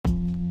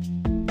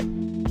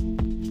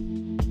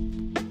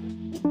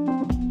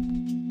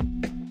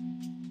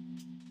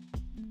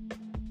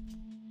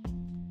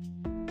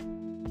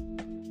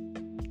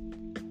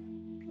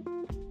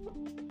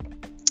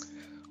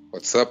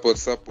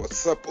What's up,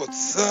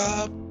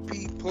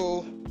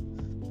 people?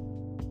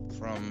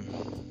 From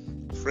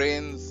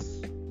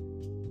friends,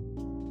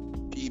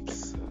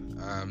 peeps.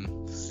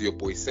 This is your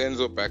boy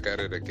Senzo back at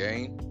it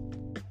again.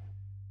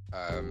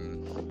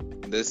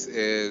 This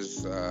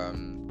is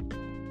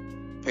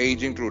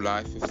Paging Through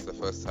Life. If it's the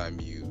first time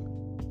you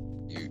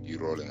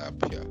rolling up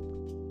here.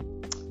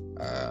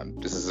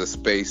 This is a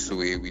space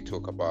where we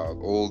talk about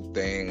all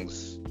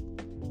things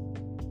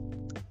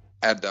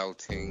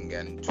adulting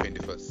and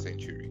 21st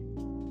century.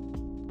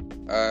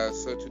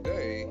 So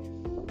today,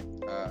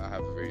 I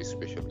have a very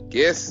special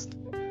guest.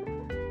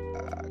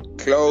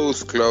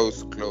 Close,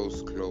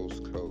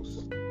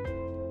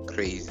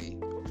 crazy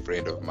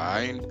friend of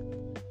mine.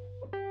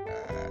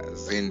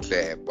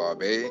 Zinhle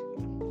Babe,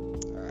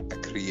 a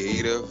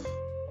creative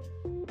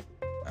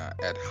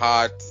at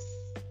heart,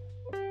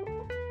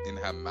 in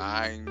her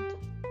mind,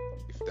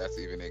 if that's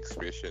even an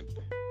expression.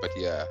 But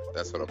yeah,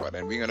 that's what about it.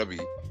 And we're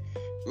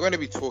gonna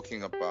be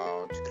talking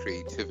about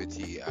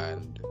creativity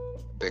and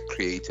the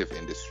creative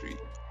industry.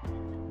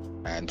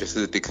 And just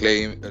as a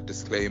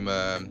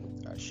disclaimer,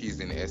 she's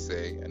in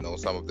SA. I know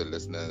some of the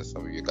listeners,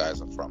 some of you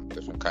guys are from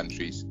different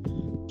countries.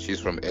 She's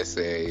from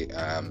SA,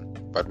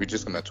 but we're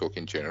just gonna talk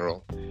in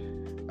general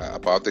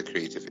about the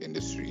creative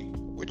industry,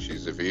 which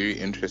is a very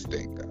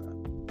interesting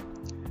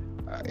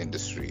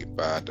industry.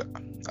 But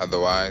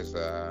otherwise,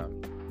 let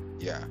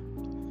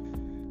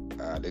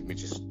me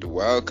just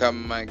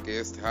welcome my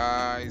guest.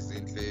 Hi,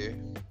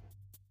 Zinhle.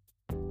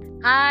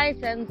 Hi,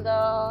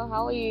 Senzo.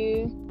 How are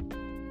you?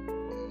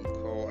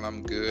 Cool.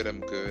 I'm good.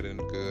 And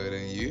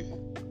you?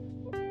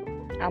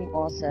 I'm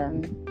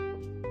awesome.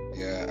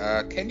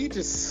 Yeah. Can you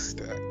just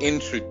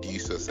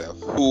introduce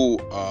yourself? Who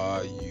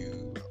are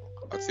you?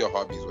 What's your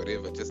hobbies?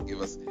 Whatever. Just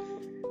give us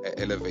an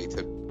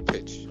elevator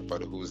pitch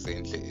about who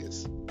Zinhle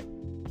is.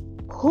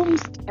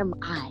 Whomst am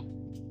I?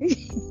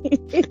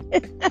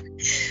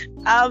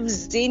 I'm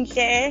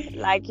Zinhle,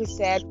 like you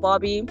said,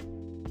 Bobby.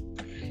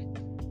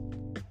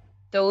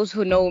 Those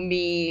who know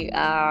me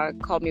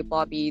call me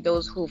Bobby.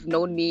 Those who've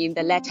known me in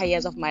the latter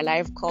years of my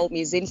life call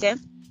me Zinhle.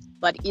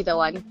 But either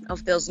one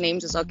of those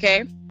names is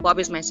okay. Bobby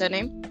is my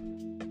surname.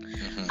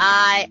 Mm-hmm.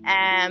 I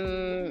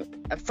am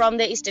from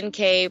the Eastern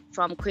Cape,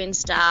 from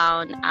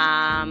Queenstown.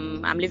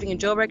 I'm living in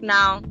Joburg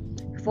now.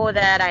 Before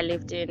that, I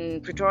lived in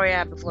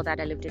Pretoria. Before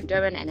that, I lived in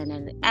Durban.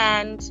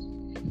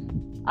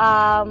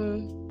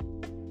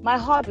 My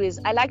hobbies,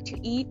 I like to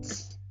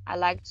eat. I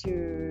like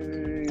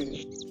to...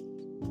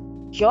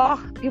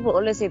 people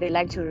always say they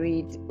like to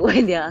read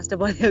when they're asked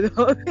about their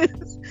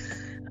hobbies.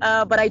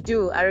 But I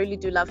really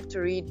do love to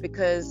read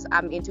because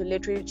I'm into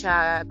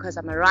literature, because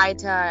I'm a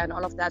writer and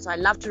all of that. So I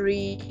love to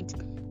read.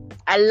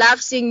 I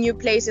love seeing new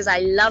places.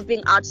 I love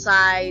being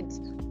outside.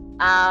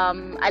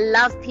 I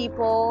love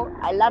people.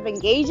 I love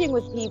engaging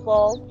with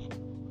people.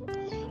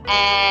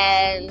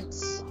 And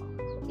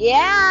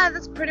yeah,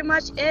 that's pretty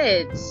much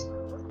it.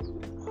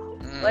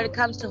 When it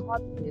comes to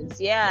hobbies,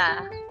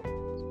 yeah.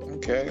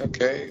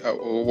 Okay.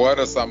 What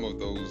are some of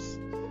those?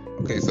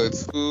 Okay, so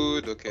it's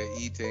food. Okay,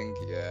 eating.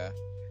 Yeah.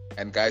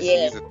 And guys,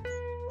 yeah.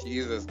 she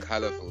is as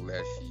colorful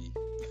as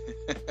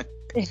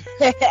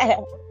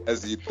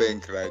as you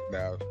think right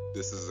now.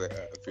 This is a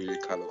very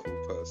colorful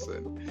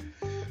person.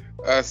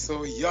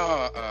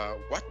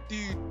 What do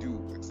you do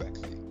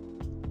exactly?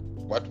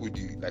 What would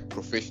you like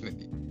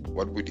professionally?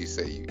 What would you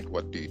say?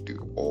 What do you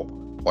do, or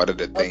what are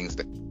the things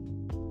that?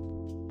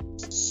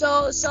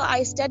 So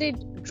I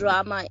studied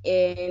drama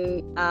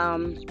in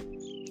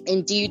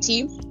DUT,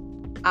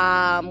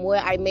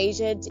 where I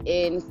majored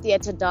in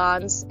theater,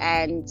 dance,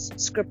 and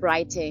script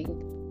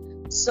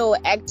writing. So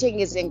acting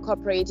is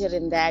incorporated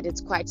in that.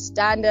 It's quite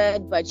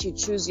standard, but you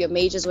choose your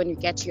majors when you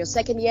get to your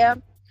second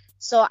year.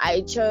 So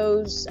I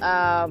chose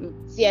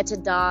theater,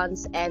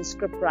 dance, and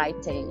script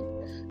writing.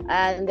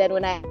 And then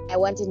when I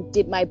went and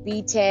did my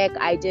BTech,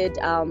 I did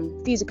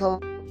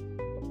physical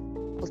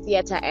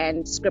theater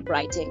and script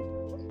writing.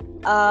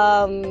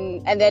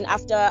 And then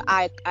after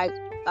I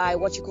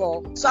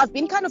so I've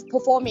been kind of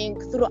performing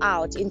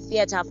throughout in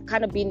theater. I've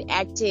kind of been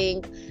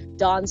acting,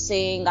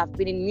 dancing. I've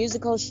been in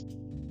musicals.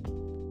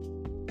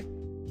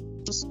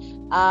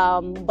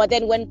 But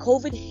then when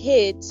COVID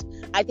hit,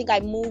 I think I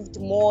moved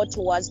more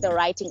towards the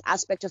writing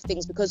aspect of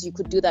things because you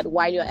could do that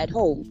while you're at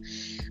home.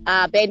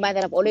 Bear in mind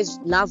that I've always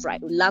loved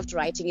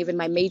writing. Even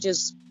my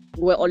majors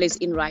were always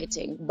in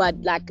writing.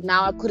 But like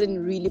now I couldn't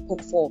really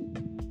perform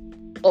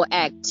or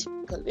act.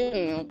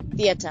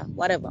 Theater,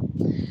 whatever.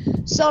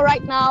 So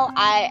right now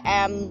I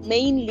am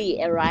mainly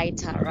a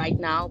writer right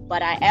now,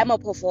 but I am a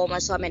performer.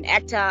 So I'm an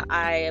actor.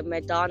 I am a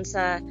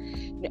dancer.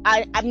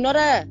 I'm not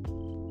a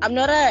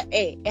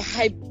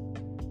hype.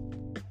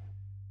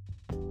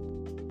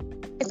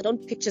 I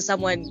don't picture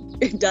someone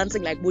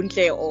dancing like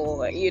Buntle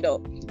or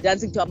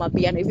dancing to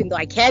Amapiano, even though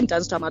I can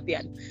dance to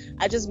Amapiano.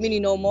 I just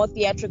mean more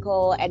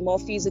theatrical and more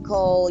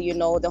physical.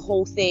 The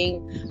whole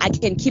thing. I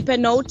can keep a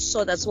note,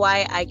 so that's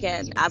why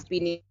I've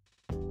been in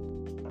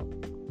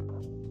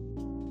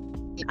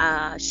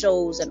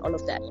shows and all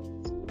of that.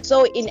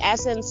 So in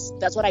essence,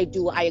 that's what I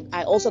do. I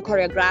also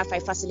choreograph, I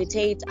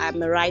facilitate,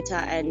 I'm a writer,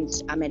 and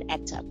I'm an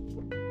actor.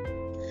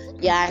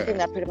 Yeah, I think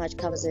that pretty much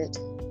covers it.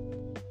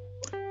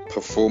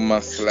 Performer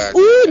 /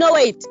 Ooh, no,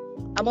 wait.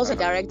 I'm also a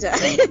director.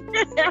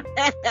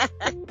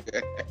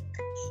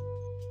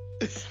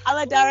 I'm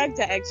a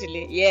director,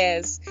 actually.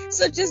 Yes.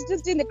 So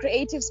just in the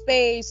creative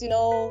space,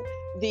 the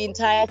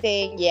entire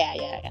thing.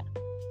 Yeah.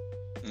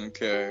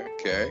 Okay.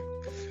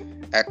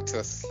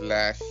 Actor /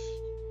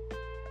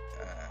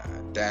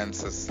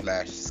 dancer /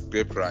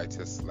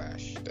 scriptwriter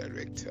 /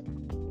 director.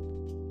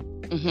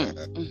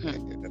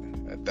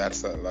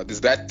 That's a lot. Is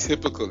that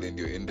typical in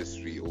your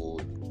industry, or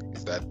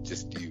is that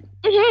just you?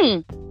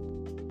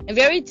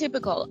 Very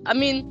typical. I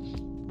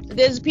mean,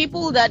 there's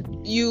people that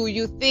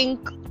you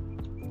think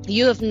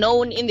you have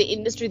known in the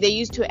industry. They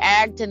used to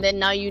act, and then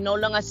now you no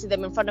longer see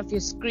them in front of your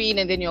screen,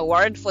 and then you're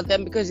worried for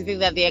them because you think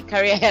that their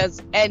career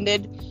has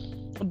ended.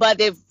 But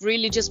they've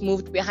really just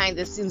moved behind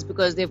the scenes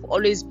because they've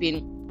always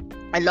been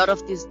a lot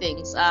of these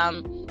things. A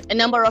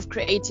number of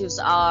creatives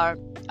are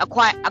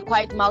quite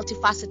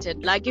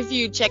multifaceted. Like if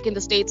you check in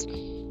the States,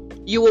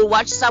 you will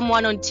watch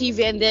someone on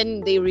TV and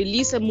then they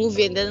release a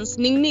movie, and then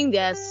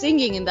they're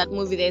singing in that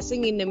movie, they're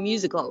singing in a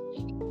musical.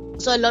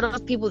 So a lot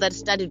of people that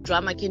studied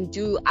drama can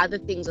do other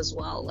things as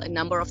well. A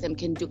number of them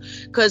can do,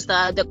 because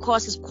the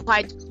course is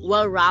quite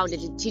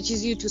well-rounded. It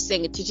teaches you to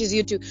sing. It teaches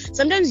you to,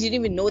 sometimes you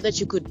didn't even know that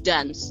you could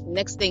dance.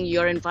 Next thing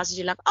you're in varsity,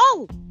 you're like,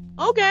 oh,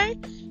 okay,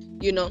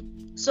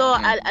 So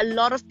a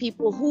lot of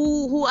people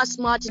who are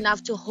smart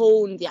enough to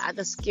hone their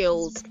other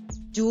skills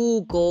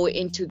do go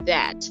into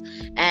that.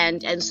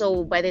 And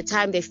so by the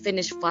time they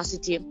finish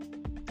varsity,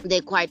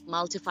 they're quite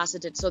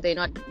multifaceted, so they're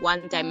not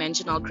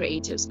one-dimensional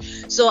creatives.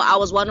 So I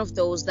was one of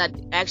those that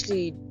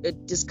actually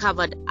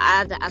discovered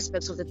other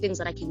aspects of the things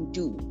that I can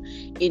do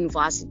in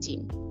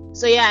varsity.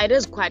 So yeah, it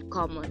is quite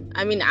common.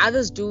 I mean,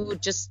 others do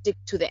just stick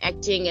to the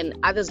acting, and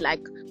others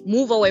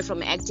move away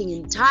from acting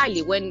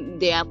entirely when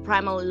their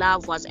primal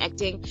love was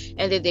acting,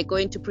 and then they go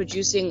into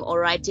producing or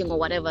writing or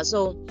whatever.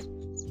 So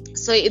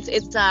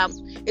it's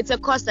a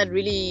course that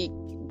really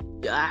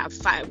I'm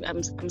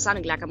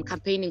sounding like I'm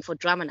campaigning for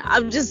drama now.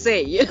 I'm just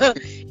saying,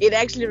 it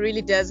actually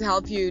really does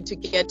help you to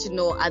get to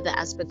know other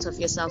aspects of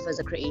yourself as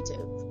a creative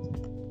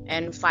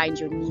and find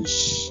your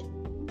niche.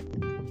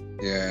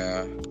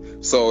 Yeah.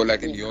 So,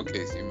 in your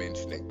case, you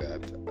mentioning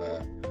that.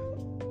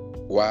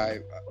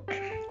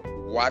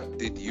 What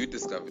did you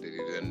discover that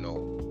you didn't know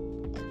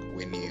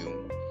when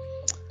you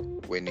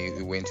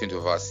went into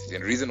varsity?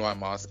 And the reason why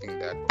I'm asking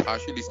that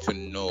partially is to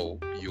know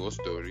your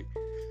story,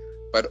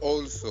 but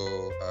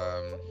also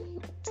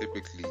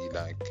typically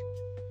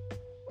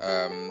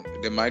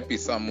there might be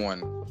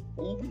someone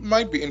who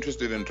might be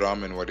interested in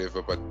drama and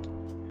whatever, but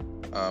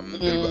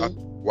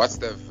what's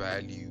the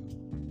value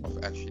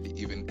of actually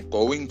even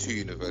going to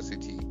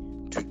university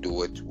to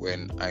do it,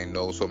 when I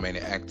know so many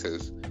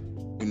actors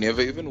who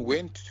never even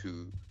went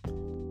to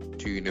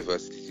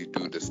university to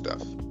do this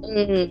stuff?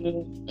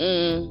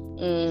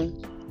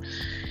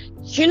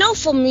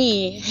 For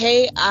me,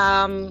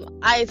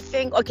 I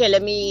think, okay,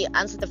 let me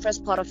answer the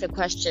first part of your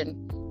question.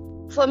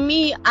 For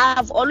me,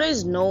 I've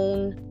always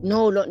known,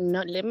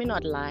 let me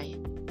not lie.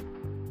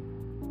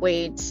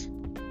 Wait.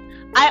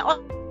 I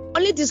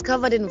only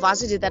discovered in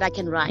varsity that I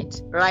can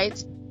write,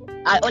 right?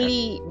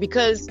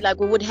 Because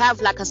we would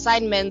have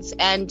assignments,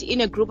 and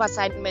in a group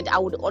assignment, I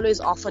would always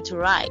offer to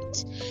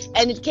write.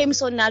 And it came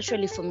so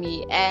naturally for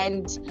me.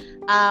 And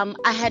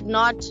I had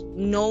not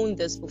known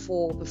this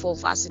before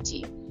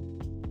varsity.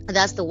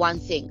 That's the one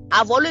thing.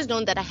 I've always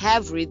known that I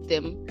have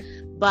rhythm,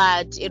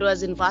 but it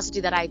was in varsity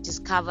that I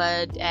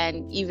discovered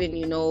and even,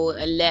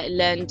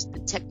 learned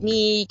the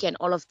technique and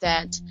all of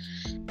that.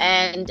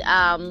 And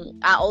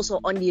I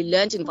also only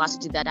learned in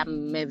varsity that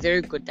I'm a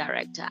very good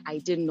director. I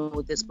didn't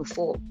know this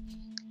before.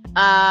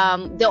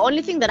 The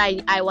only thing that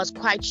I was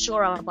quite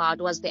sure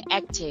about was the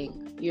acting.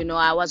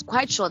 I was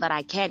quite sure that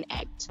I can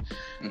act.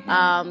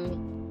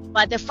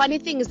 But the funny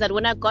thing is that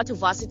when I got to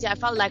varsity, I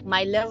felt like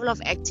my level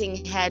of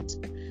acting had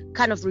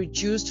kind of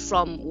reduced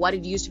from what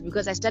it used to be,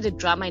 because I studied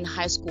drama in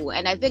high school,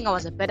 and I think I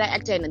was a better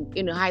actor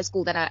in high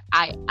school than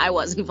I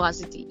was in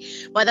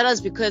varsity. But that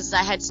was because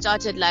I had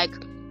started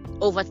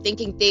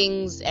overthinking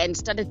things and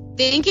started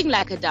thinking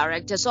like a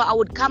director. So I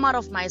would come out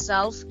of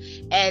myself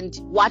and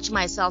watch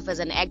myself as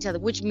an actor,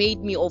 which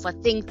made me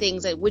overthink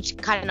things, and which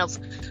kind of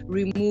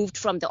removed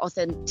from the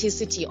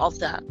authenticity of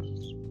the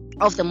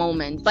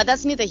moment. But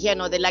that's neither here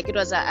nor there. It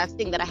was a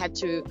thing that I had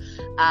to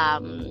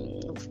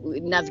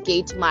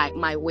navigate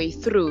my way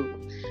through.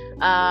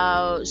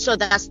 So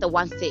that's the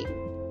one thing.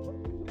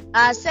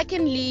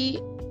 Secondly,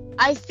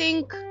 I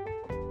think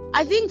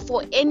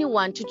for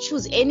anyone to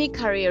choose any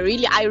career,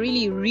 I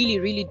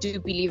really do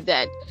believe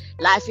that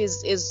life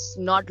is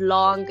not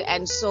long,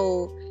 and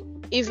so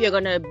if you're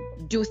gonna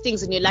do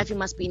things in your life, you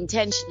must be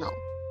intentional,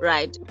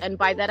 right? And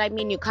by that I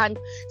mean you can't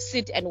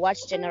sit and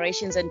watch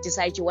Generations and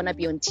decide you want to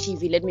be on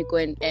TV. Let me go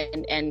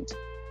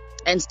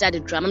and study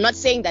drama. I'm not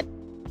saying that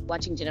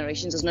watching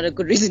Generations is not a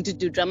good reason to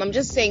do drama. I'm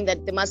just saying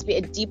that there must be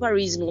a deeper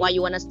reason why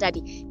you want to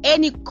study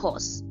any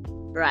course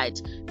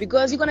right?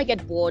 Because you're gonna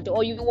get bored,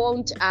 or you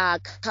won't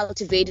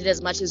cultivate it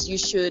as much as you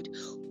should,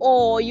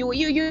 or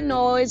you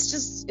know, it's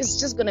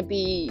just gonna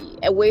be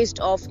a waste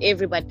of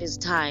everybody's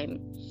time.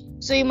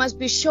 So you must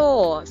be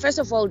sure. First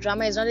of all,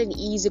 drama is not an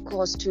easy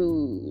course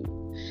to.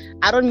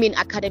 I don't mean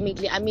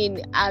academically. I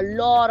mean, a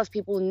lot of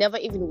people never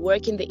even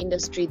work in the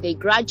industry. They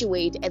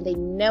graduate and they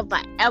never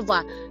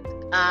ever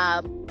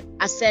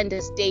ascend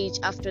a stage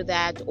after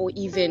that, or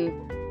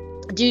even.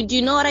 Do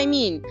you know what I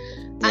mean?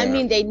 Yeah. I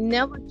mean, they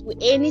never do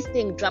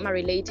anything drama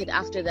related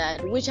after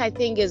that, which I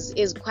think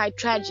is quite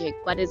tragic,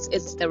 but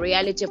it's the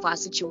reality of our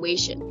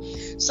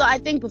situation. So I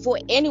think before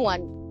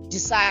anyone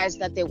decides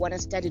that they want to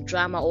study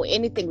drama or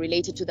anything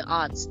related to the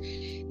arts,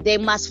 they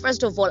must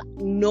first of all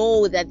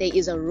know that there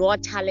is a raw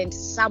talent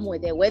somewhere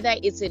there, whether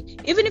it's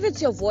even if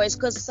it's your voice,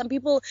 because some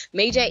people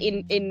major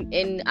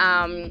in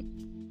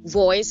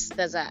voice.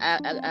 There's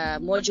a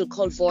module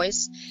called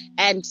voice,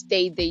 and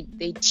they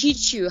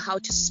teach you how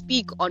to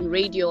speak on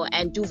radio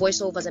and do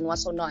voiceovers and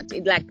what's or not.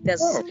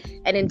 There's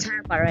an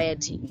entire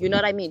variety, you know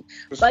what I mean?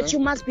 But you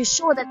must be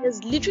sure that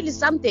there's literally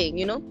something,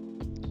 you know.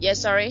 Yeah,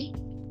 sorry,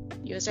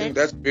 you were saying?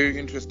 That's very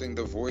interesting,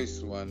 the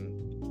voice one.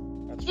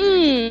 That's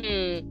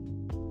really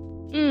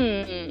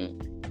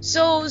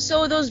So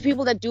those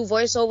people that do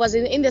voiceovers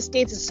in the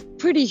States is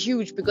pretty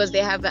huge, because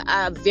they have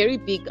a very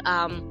big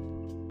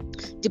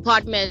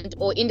department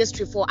or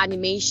industry for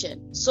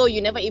animation. So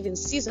you never even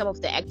see some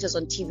of the actors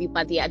on TV,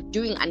 but they are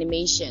doing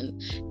animation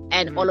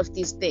and all of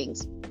these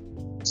things.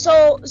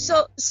 So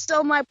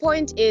my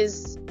point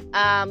is,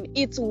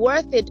 it's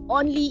worth it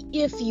only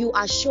if you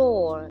are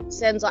sure,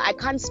 Senzo. I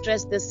can't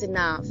stress this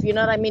enough. You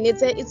know what I mean?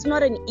 It's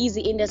not an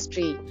easy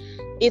industry.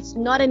 It's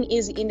not an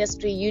easy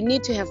industry. You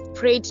need to have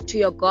prayed to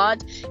your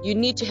God. You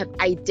need to have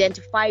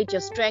identified your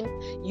strength.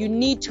 You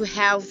need to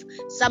have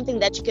something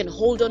that you can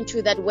hold on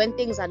to, that when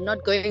things are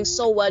not going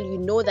so well, you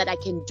know that I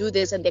can do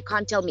this and they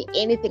can't tell me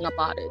anything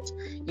about it.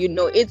 You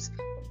know, it's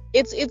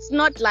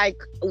not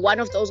like one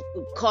of those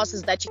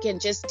courses that you can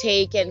just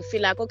take and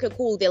feel like, okay,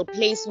 cool, they'll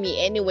place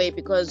me anyway,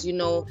 because, you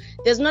know,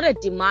 there's not a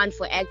demand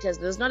for actors.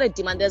 There's not a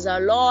demand. There's a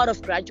lot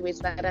of graduates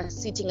that are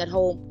sitting at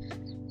home.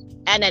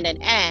 And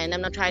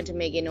I'm not trying to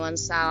make anyone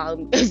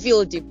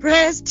feel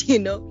depressed, you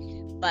know,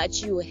 but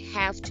you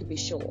have to be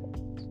sure.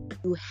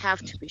 You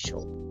have to be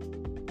sure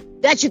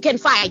that you can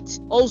fight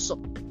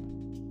also.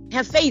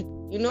 Have faith,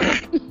 you know.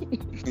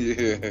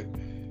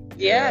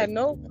 Yeah,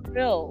 no,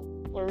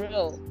 for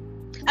real.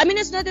 I mean,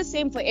 it's not the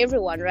same for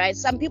everyone, right?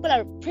 Some people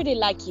are pretty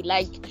lucky.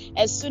 Like,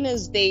 as soon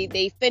as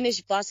they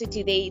finish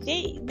varsity,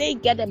 they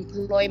get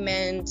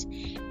employment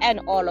and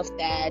all of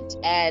that,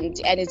 and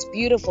it's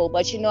beautiful.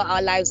 But, you know,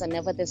 our lives are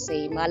never the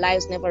same. Our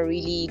lives never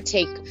really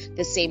take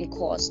the same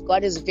course.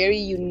 God is very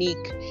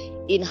unique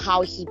in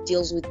how he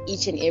deals with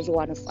each and every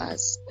one of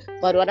us.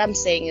 But what I'm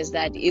saying is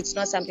that it's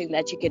not something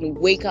that you can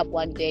wake up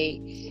one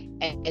day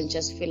and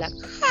just feel like,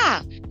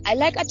 I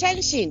like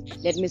attention,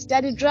 let me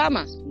study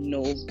drama.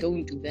 No,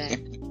 don't do that.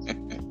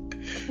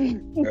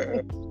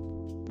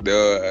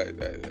 No, I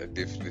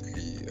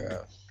definitely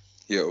hear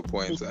your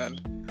points.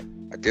 And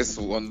I guess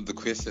one of the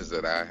questions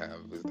that I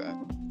have is that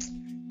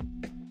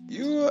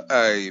you're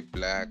a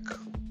black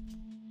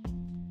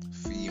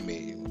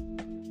female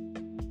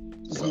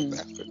South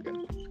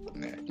African.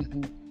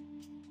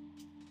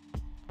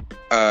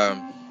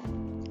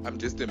 I'm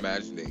just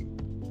imagining,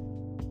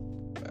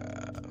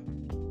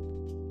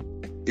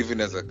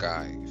 even as a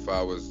guy, if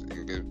I was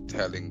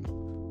telling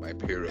my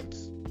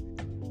parents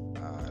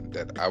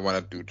that I want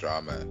to do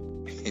drama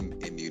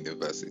in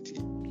university,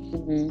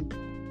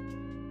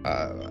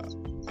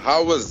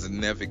 how was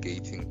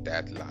navigating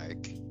that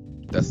like?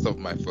 That's sort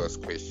of my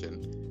first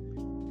question.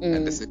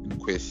 And the second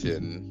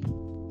question,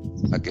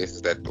 I guess,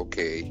 is that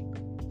okay?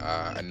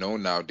 I know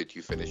now that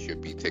you finish your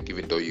BTech,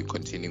 even though you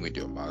continue with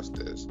your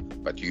masters,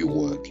 but you're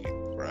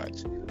working, right?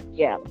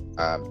 Yeah.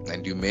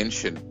 And you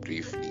mentioned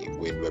briefly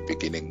when we were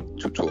beginning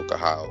to talk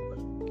how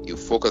you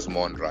focus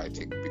more on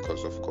writing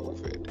because of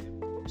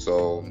COVID.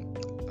 So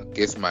I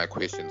guess my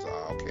questions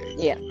are, okay,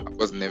 yeah, I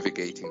was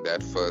navigating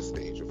that first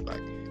stage of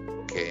like,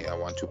 okay, I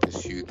want to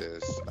pursue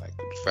this, like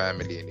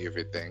family and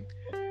everything.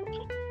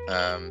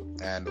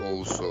 And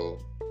also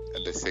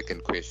the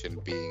second question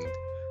being,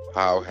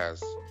 how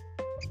has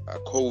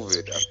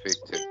COVID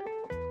affected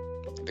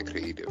the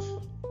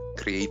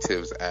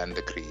creatives and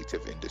the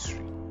creative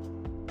industry?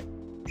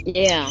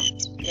 Yeah.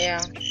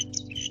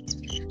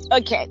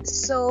 Okay,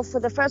 so for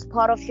the first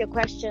part of your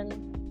question,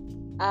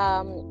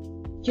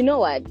 you know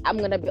what? I'm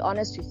gonna be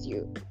honest with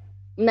you.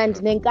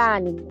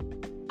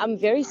 I'm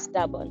very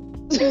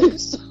stubborn.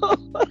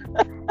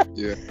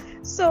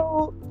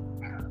 So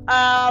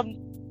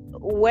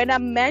when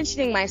I'm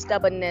mentioning my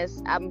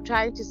stubbornness, I'm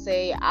trying to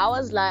say I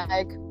was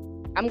like,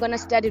 I'm gonna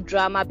study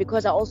drama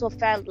because I also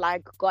felt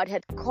like God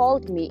had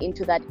called me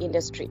into that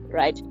industry,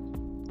 right?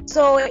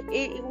 So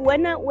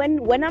when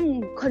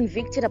I'm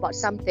convicted about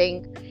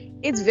something,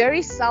 it's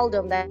very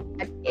seldom that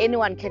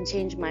anyone can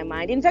change my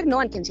mind. In fact, no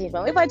one can change my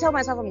mind. If I tell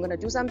myself I'm gonna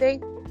do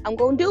something, I'm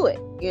gonna do it,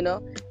 you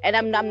know. And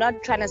I'm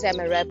not trying to say I'm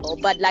a rebel,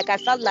 but like I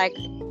felt like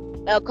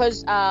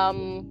because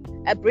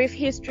a brief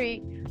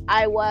history.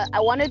 I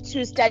wanted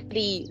to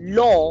study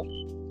law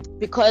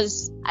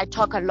because I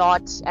talk a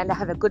lot and I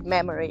have a good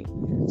memory.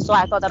 So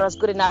I thought that was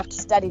good enough to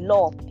study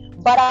law.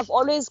 But I've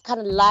always kind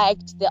of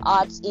liked the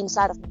arts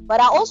inside of me. But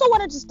I also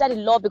wanted to study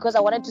law because I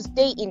wanted to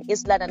stay in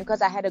East London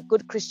because I had a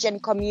good Christian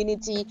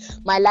community.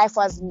 My life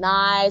was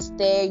nice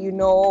there, you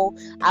know.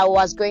 I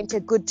was going to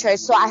a good church.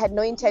 So I had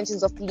no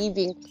intentions of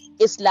leaving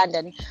East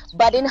London.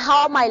 But in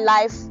how my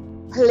life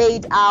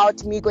played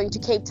out, me going to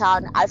Cape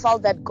Town, I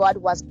felt that God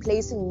was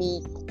placing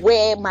me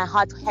where my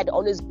heart had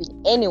always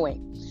been anyway.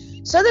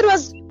 So that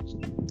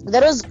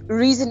was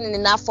reason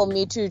enough for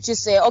me to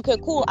just say, okay,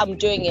 cool, I'm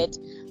doing it.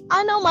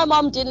 I know my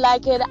mom didn't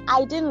like it.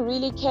 I didn't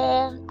really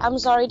care. I'm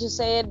sorry to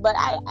say it, but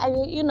I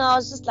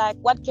was just like,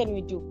 what can we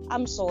do?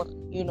 I'm sorry,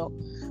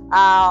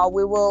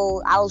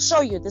 I'll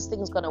show you this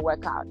thing's gonna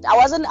work out. I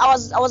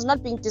was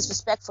not being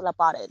disrespectful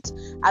about it.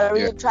 I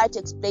really tried to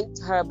explain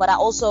to her, but I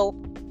also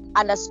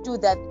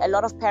understood that a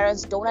lot of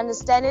parents don't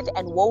understand it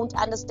and won't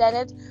understand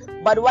it.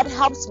 But what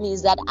helps me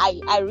is that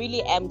I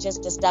really am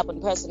just a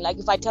stubborn person. Like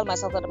if I tell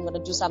myself that I'm going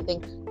to do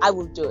something, I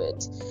will do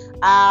it.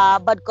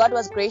 But God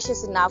was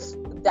gracious enough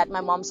that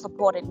my mom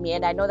supported me.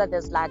 And I know that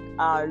there's like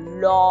a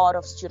lot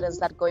of students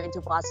that go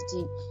into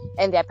varsity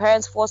and their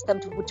parents force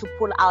them to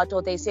pull out,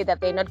 or they say that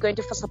they're not going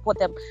to support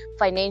them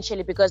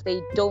financially because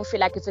they don't feel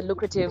like it's a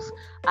lucrative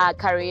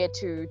career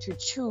to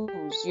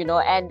choose,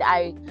 and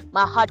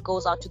my heart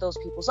goes out to those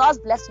people. So I was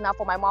blessed enough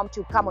for my mom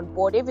to come on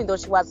board, even though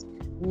she was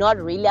not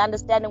really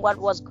understanding what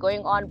was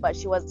going on, but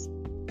she was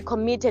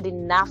committed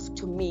enough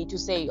to me to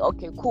say,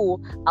 okay, cool,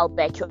 I'll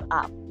back you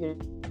up.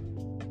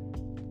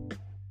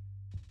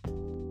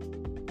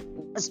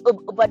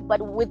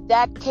 But with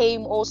that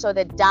came also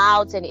the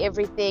doubts and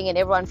everything, and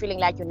everyone feeling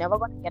like you're never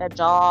going to get a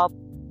job,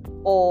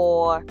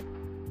 or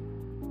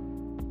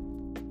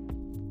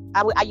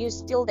are you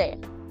still there?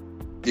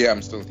 Yeah,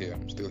 I'm still here.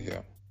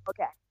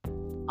 Okay.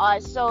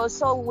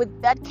 So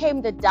with that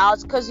came the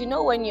doubts, because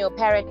when you're a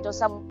parent or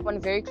someone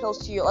very close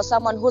to you or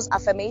someone whose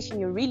affirmation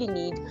you really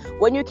need,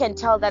 when you can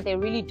tell that they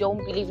really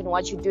don't believe in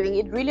what you're doing,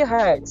 it really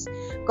hurts,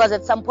 because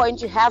at some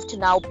point you have to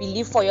now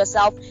believe for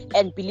yourself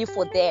and believe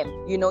for them.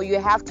 You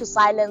have to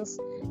silence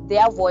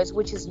their voice,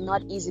 which is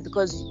not easy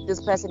because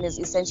this person is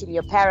essentially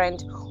your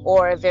parent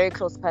or a very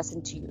close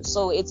person to you.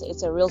 So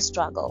it's a real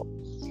struggle.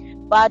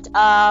 But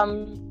I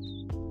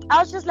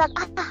was just like,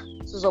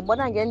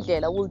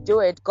 we'll do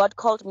it. God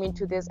called me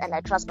into this and I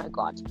trust my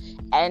God,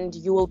 and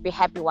you will be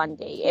happy one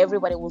day.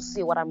 Everybody will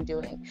see what I'm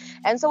doing.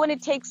 And so when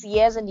it takes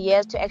years and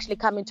years to actually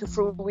come into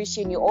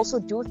fruition, you also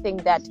do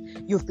think that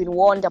you've been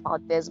warned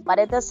about this, but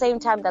at the same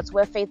time, that's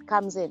where faith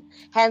comes in.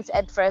 Hence,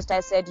 at first I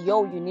said,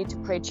 you need to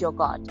pray to your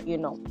God,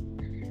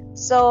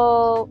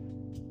 So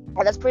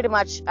that's pretty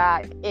much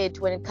it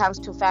when it comes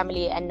to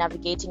family and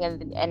navigating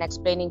and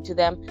explaining to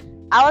them.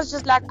 I was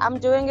just like, I'm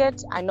doing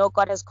it. I know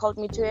God has called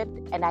me to it,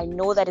 and I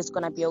know that it's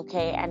going to be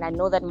okay. And I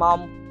know that,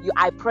 Mom,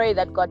 I pray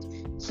that God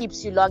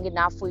keeps you long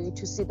enough for you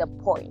to see the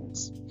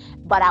point.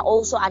 But I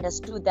also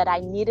understood that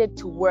I needed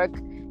to work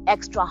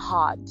extra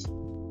hard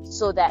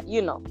so that,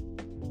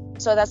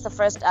 So that's the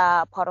first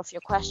part of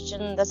your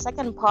question. The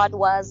second part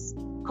was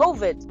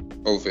COVID.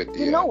 COVID,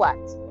 yeah. You know what?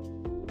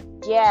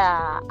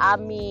 Yeah, I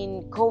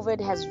mean,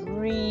 COVID has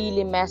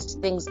really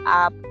messed things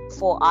up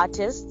for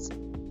artists.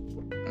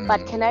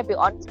 But can I be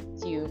honest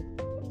with you?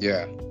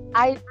 Yeah.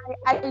 I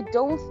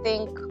don't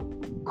think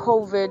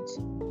COVID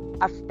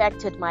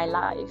affected my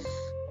life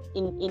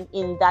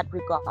in that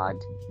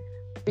regard,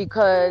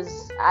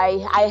 because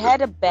I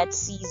had a bad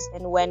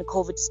season when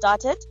COVID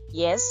started,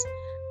 yes,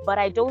 but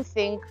I don't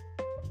think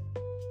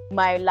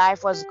my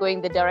life was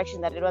going the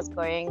direction that it was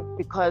going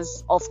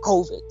because of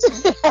COVID.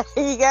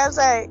 You guys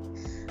are.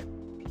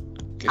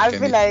 I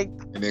feel like.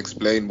 Can you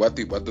explain what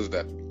does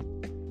that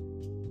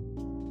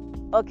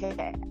mean?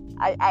 Okay.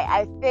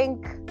 I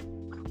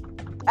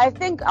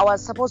think I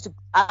was supposed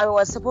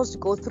to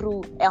go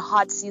through a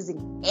hard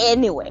season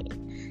anyway.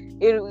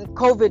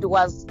 COVID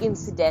was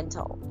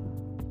incidental.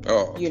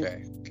 Oh,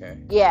 okay. Okay.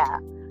 Yeah.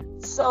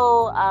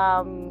 So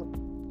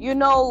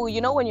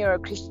when you're a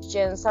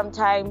Christian,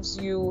 sometimes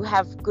you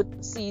have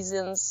good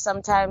seasons,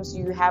 sometimes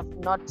you have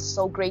not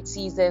so great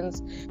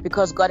seasons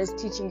because God is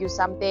teaching you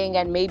something,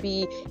 and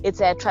maybe it's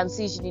a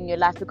transition in your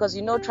life, because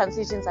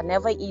transitions are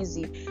never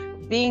easy.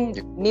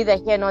 Being neither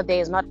here nor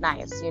there is not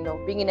nice,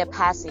 being in a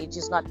passage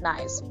is not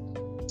nice.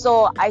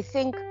 So I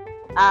think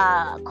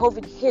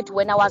COVID hit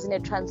when I was in a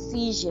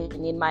transition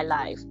in my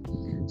life.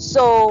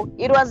 So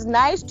it was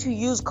nice to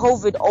use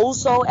COVID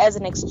also as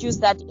an excuse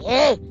that,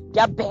 hey,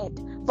 you're bad.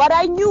 But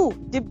I knew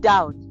deep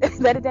down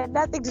that it had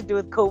nothing to do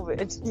with COVID,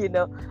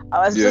 I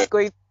was just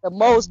going through the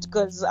most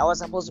because I was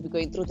supposed to be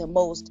going through the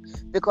most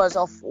because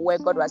of where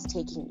God was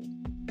taking me.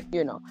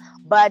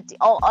 But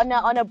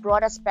on a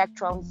broader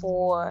spectrum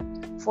for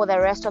the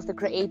rest of the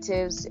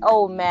creatives,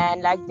 oh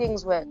man, like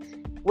things were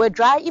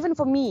dry. Even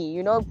for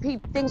me,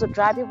 things were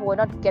dry. People were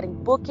not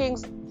getting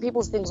bookings.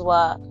 People's things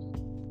were.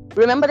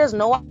 Remember, there's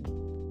no one.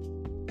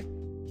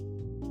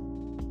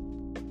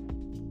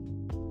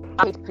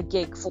 per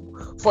gig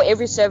for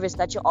every service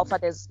that you offer.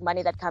 There's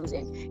money that comes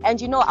in,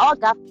 and our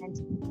government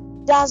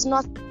does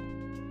not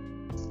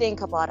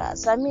think about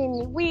us. I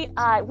mean, we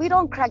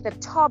don't crack the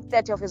top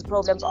 30 of his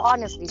problems,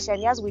 honestly, Shem.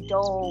 Yes, we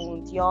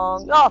don't.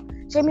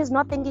 Shem is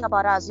not thinking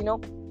about us,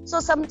 So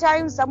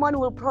sometimes someone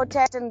will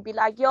protest and be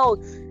like, yo,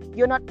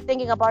 you're not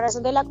thinking about us.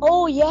 And they're like,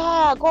 oh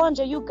yeah,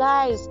 Konja, you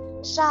guys,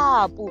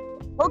 sharp.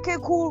 Okay,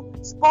 cool.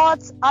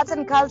 Sports, arts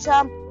and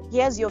culture,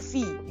 here's your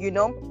fee,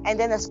 And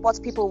then the sports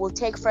people will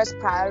take first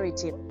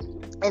priority.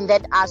 And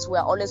then us, we're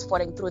always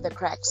falling through the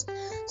cracks.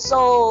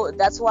 So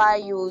that's why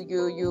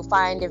you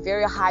find a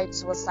very high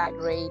suicide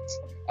rate.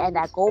 And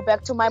I go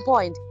back to my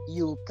point.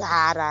 You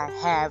gotta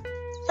have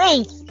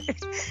faith,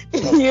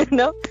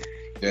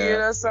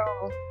 Yeah. So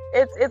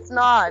it's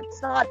not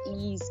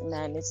easy,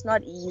 man. It's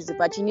not easy,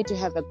 but you need to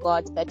have a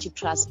God that you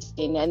trust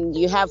in, and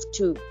you have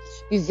to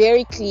be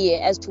very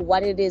clear as to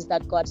what it is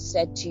that God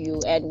said to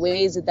you and where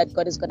is it that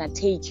God is gonna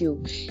take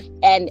you,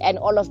 and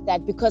all of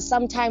that, because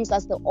sometimes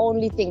that's the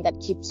only thing that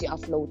keeps you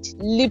afloat.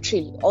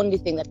 Literally, only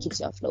thing that keeps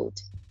you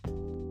afloat.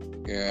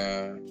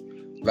 Yeah,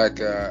 like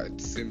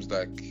it seems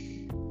like,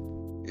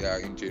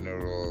 in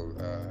general,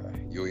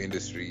 your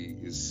industry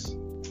is,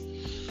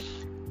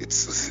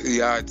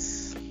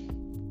 it's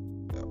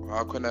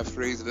how can I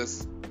phrase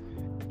this?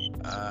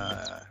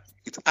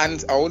 It's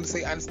I wouldn't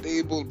say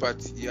unstable,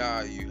 but you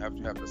have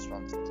to have a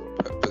strong sense of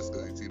purpose.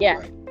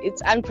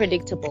 It's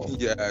unpredictable.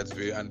 Yeah, it's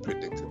very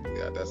unpredictable.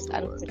 Yeah, that's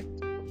the word.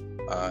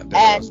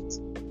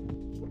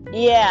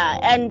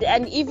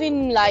 And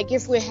even like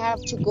if we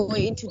have to go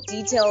into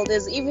detail,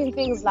 there's even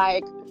things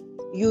like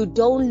you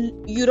don't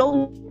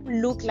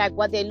look like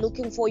what they're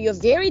looking for. You're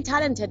very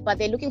talented, but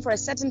they're looking for a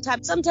certain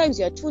type. Sometimes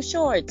you're too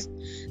short.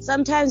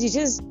 Sometimes you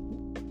just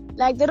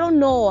like they don't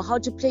know how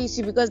to place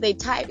you because they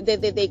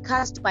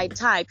cast by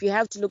type. You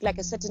have to look like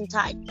a certain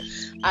type.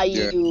 Are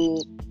you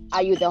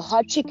the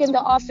hot chick in the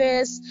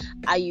office?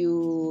 Are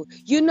you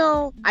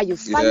are you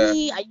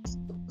funny? Yeah.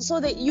 So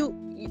that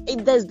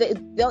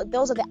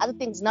those are the other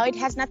things. Now it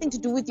has nothing to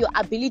do with your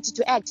ability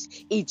to act.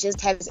 It just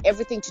has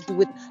everything to do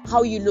with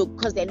how you look,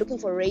 because they're looking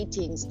for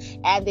ratings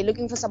and they're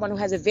looking for someone who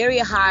has a very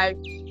high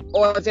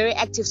or a very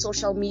active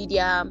social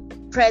media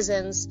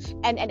presence,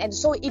 and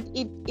so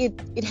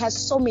it has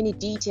so many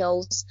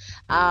details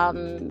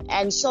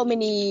and so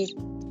many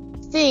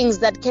things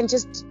that can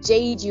just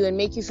jade you and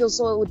make you feel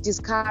so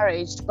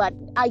discouraged. But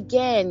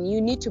again, you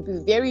need to be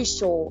very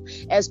sure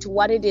as to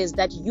what it is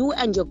that you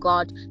and your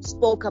God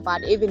spoke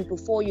about even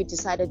before you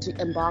decided to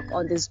embark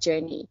on this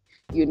journey,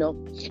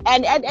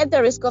 and at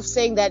the risk of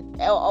saying that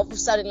of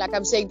sudden, like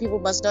I'm saying people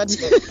must not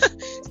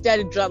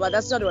study drama.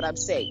 That's not what I'm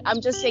saying.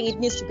 I'm just saying it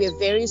needs to be a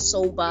very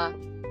sober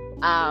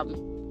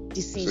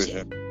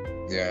decision.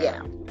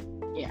 Yeah.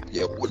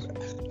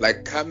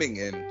 Like coming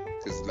in,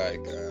 because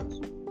like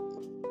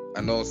I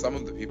know some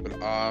of the people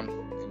are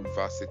in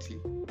varsity.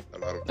 A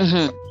lot of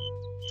them,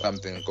 some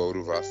didn't go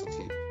to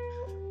varsity.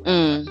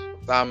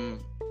 Some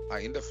are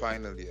in the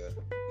final year,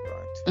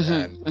 right?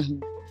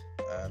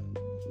 And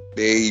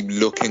they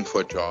looking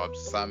for jobs.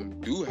 Some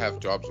do have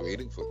jobs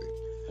waiting for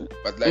them.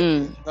 But like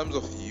in terms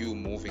of you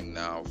moving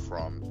now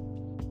from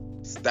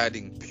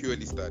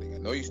purely studying, I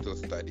know you're still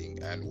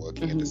studying and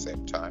working at the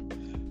same time.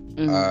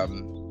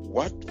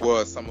 What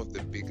were some of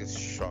the biggest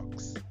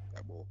shocks,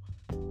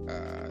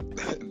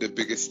 the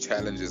biggest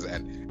challenges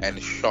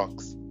and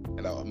shocks?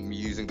 And I'm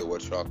using the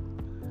word shock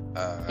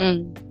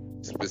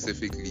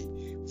specifically,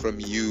 from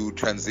you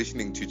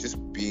transitioning to just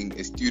being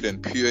a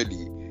student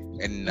purely,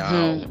 and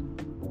now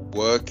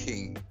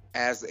working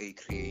as a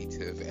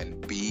creative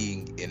and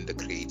being in the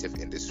creative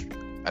industry,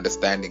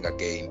 understanding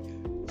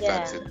again the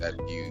fact that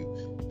you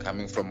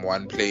coming from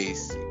one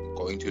place,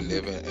 going to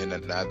live in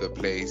another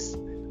place,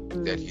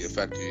 that the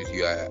fact that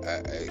you are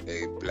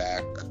a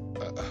black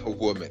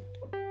woman.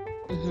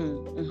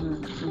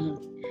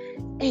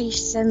 Hey,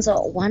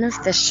 Senzo, one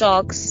of the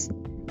shocks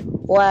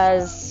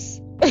was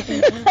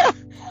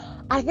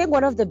I think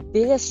one of the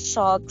biggest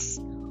shocks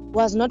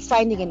was not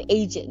finding an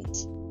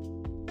agent.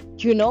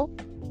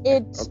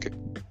 Okay.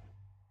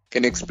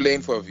 Can you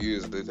explain for our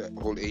viewers the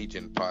whole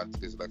agent part?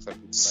 Is like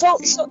something. So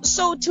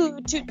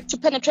to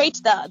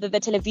penetrate the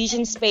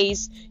television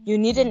space, you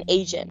need an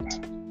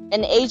agent.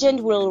 An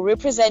agent will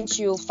represent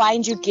you,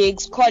 find you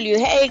gigs, call you,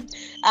 hey,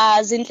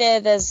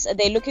 Zinhle,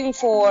 they're looking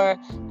for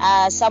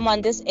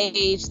someone this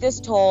age, this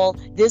tall,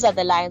 these are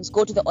the lines,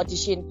 go to the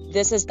audition,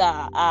 this is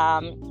the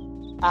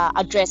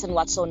address and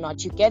what's so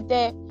not. You get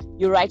there,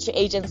 you write your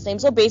agent's name.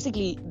 So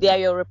basically, they are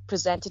your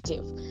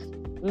representative.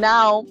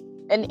 Now,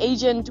 an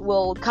agent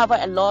will cover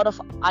a lot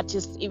of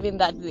artists, even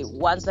that the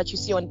ones that you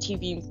see on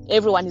TV.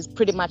 Everyone is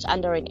pretty much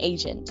under an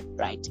agent,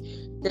 right?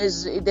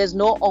 There's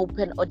no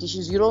open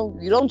auditions. You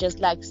don't just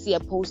like see a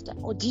poster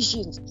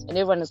auditions and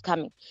everyone is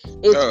coming.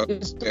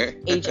 It's the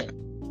agent.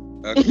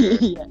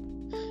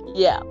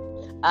 Yeah.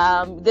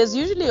 There's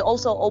usually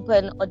also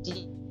open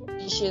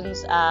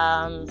auditions,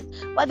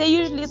 but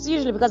it's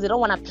usually because they don't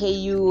want to pay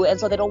you, and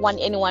so they don't want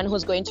anyone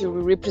who's going to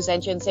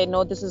represent you and say,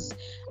 no, this is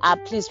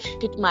please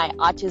treat my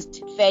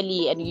artist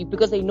fairly, and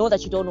because they know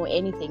that you don't know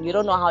anything, you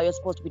don't know how you're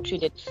supposed to be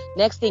treated.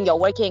 Next thing you're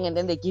working, and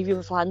then they give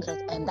you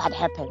 400, and that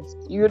happens,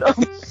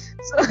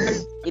 so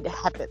it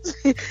happens.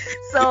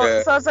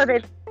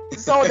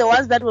 So the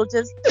ones that will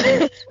just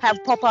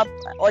have pop-up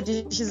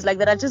auditions like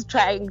that are just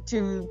trying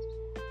to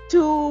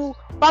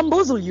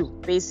bamboozle you,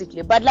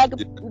 basically. But like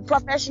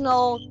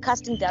professional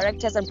casting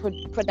directors and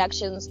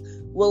productions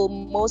will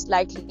most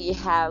likely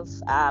have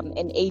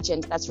an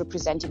agent that's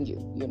representing you,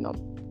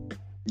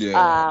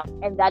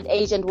 and that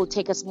agent will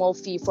take a small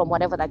fee from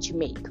whatever that you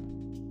make.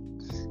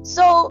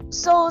 So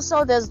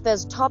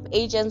there's top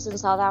agents in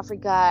South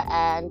Africa,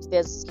 and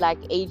there's like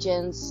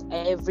agents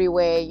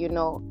everywhere,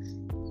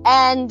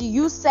 and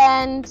you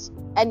send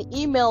an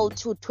email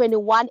to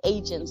 21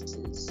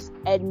 agencies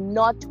and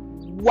not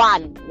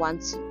one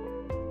wants you.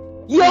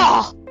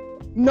 Yeah,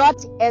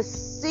 not a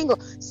single.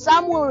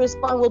 Some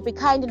will be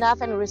kind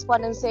enough and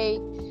respond and say,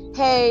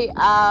 hey,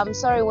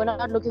 sorry, we're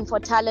not looking for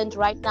talent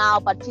right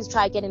now, but please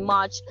try again in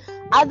March.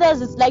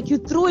 Others, it's like you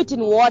threw it in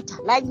water,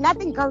 like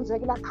nothing comes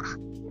back. Like,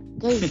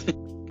 okay.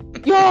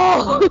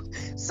 Yo.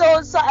 So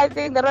I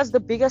think that was the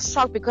biggest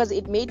shock, because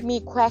it made me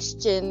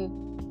question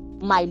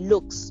my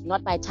looks,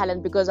 not my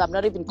talent, because I'm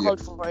not even called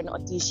for an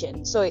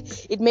audition. So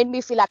it made me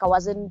feel like I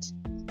wasn't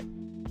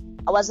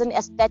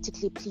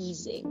aesthetically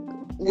pleasing,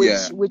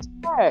 which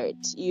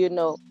hurt,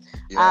 So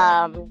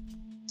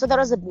that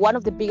was one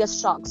of the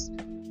biggest shocks.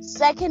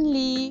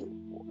 Secondly,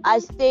 I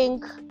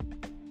think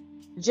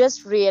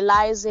just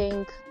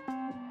realizing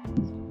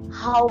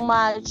how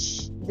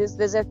much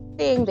there's a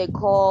thing they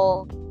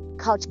call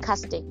couch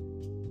casting.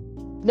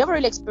 Never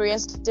really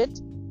experienced it.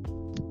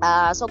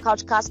 So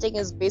couch casting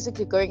is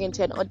basically going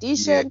into an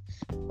audition,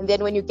 and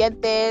then when you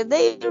get there,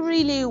 they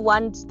really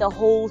want the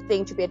whole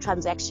thing to be a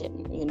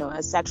transaction,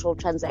 a sexual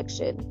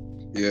transaction.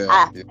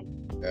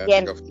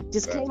 Again,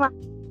 disclaimer,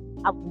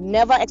 I've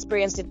never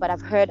experienced it, but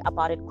I've heard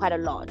about it quite a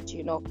lot,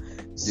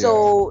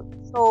 So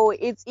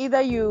it's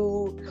either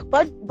you,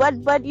 but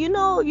you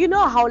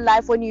know how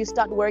life, when you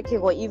start working,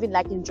 or even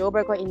like in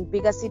Joburg or in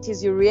bigger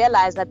cities, you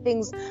realize that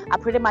things are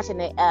pretty much in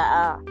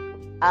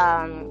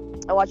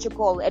what you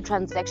call a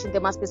transaction.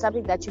 There must be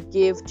something that you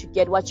give to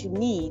get what you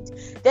need.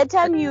 That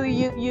time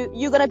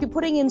you're gonna be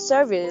putting in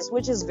service,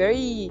 which is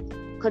very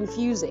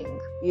confusing.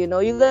 You're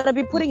gonna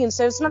be putting in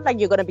service. It's not like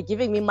you're gonna be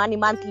giving me money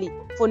monthly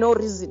for no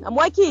reason. I'm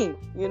working,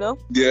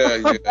 Yeah.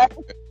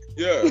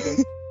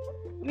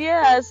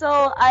 Yeah.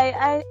 So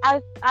I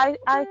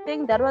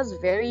think that was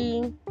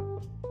very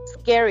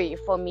scary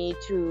for me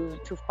to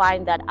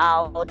find that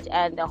out,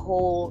 and the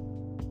whole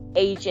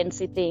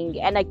agency thing.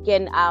 And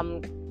again,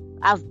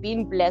 I've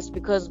been blessed,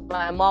 because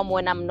my mom,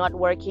 when I'm not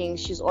working,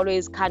 she's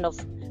always kind of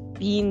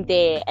been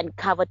there and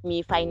covered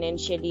me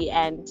financially.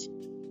 And,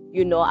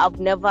 I've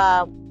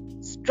never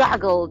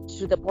struggled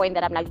to the point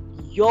that I'm like,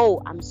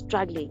 yo, I'm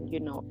struggling,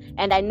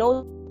 And I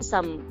know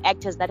some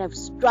actors that have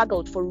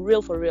struggled for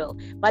real,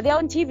 but they're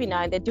on TV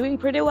now and they're doing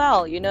pretty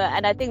well,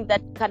 And I think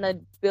that kind of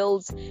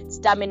builds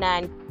stamina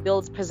and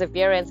builds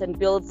perseverance and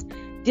builds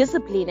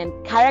discipline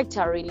and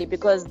character, really,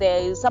 because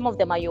some of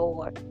them are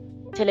your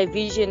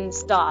television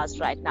stars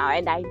right now,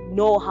 and I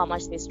know how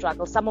much they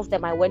struggle. Some of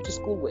them I went to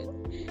school with,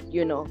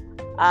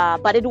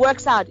 but it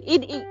works out.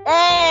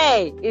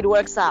 It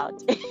works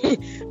out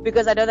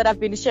because I know that I've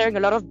been sharing a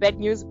lot of bad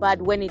news,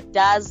 but when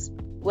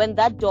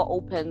that door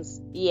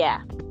opens,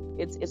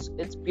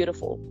 it's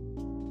beautiful.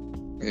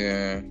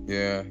 Yeah.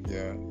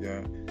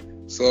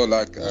 So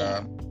like,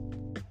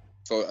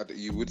 so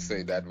you would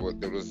say that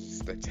there was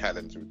the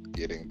challenge with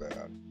getting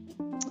the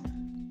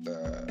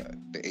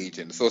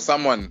agent. So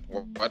someone,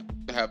 what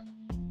happened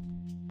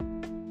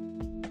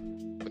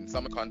in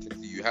some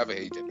context, you have an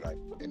agent, right?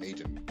 An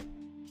agent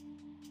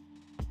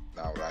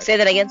now, right? Say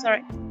that again,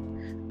 sorry.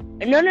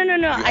 No.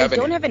 I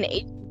don't have an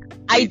agent.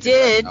 I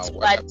did,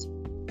 but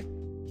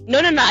no.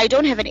 I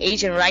don't have an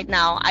agent right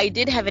now. I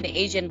did have an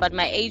agent, but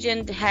my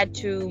agent had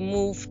to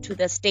move to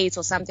the States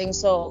or something,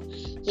 so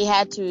he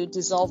had to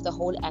dissolve the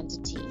whole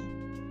entity.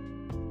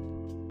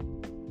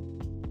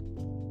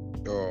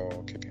 Oh,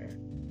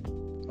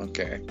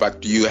 okay.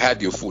 But you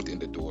had your foot in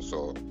the door,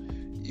 so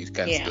you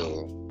can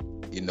still,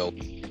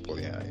 people.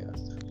 Yeah.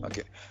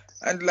 Okay.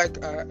 And like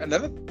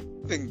another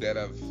thing that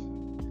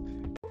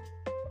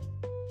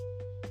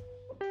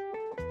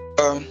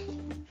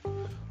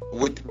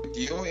with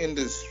your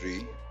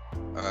industry,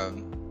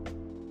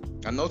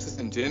 I noticed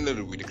in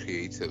general with the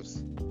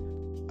creatives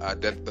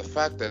that the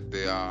fact that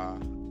there are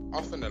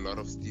often a lot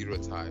of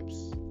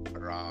stereotypes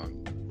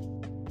around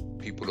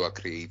people who are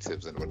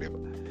creatives and whatever,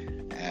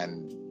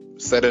 and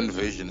certain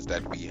visions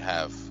that we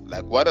have.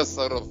 Like, what are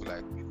sort of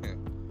like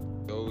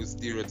those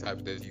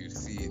stereotypes that you've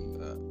seen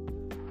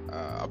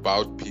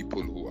about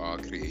people who are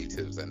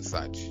creatives and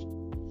such?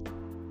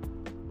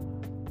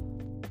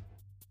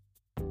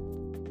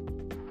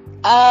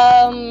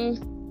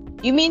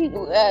 You mean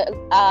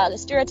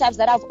stereotypes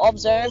that I've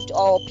observed,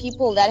 or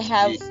people that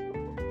have,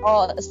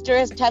 or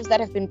stereotypes that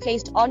have been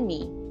placed on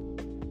me?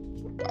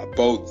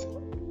 Both.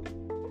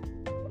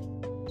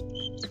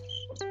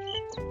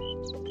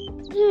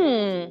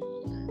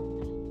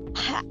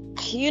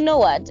 You know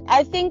what?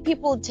 I think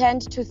people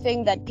tend to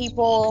think that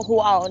people who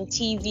are on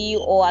TV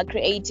or are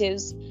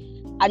creatives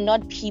are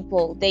not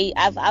people.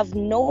 I've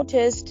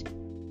noticed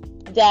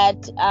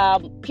that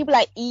people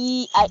are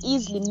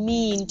easily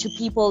mean to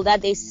people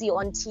that they see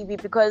on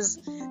TV, because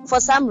for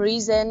some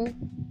reason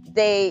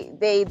they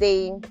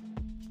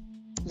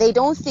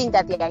don't think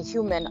that they are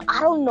human. I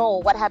don't know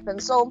what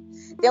happens. So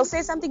they'll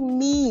say something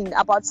mean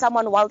about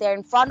someone while they're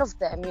in front of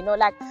them,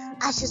 like,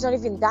 she's not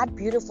even that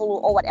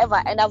beautiful or whatever.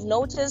 And I've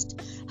noticed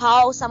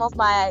how some of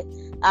my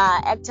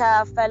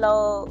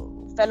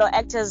fellow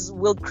actors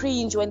will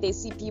cringe when they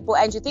see people,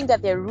 and you think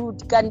that they're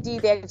rude, Gandhi.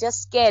 They're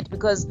just scared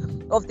because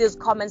of these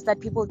comments that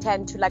people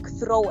tend to like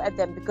throw at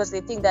them, because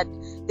they think that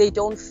they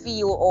don't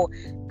feel, or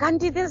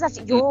Gandhi, this is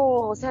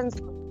your sense.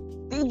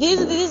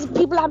 These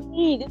people are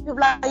me, these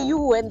people are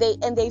you, and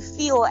they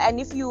feel. And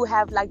if you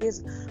have like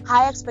these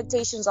high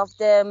expectations of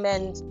them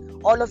and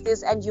all of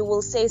this, and you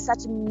will say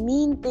such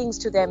mean things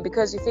to them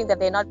because you think that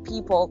they're not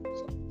people,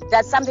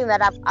 that's something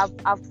that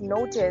I've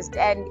noticed,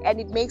 and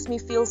it makes me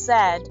feel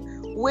sad,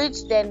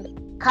 which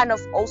then kind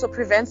of also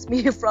prevents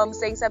me from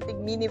saying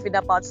something mean even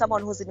about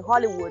someone who's in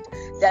Hollywood,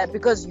 that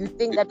because you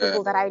think that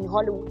people that are in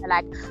Hollywood are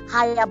like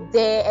high up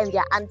there and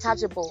they're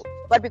untouchable.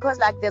 But because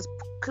like there's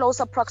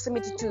closer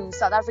proximity to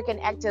South African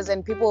actors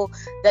and people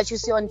that you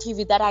see on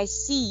TV that I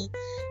see,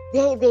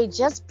 they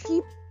just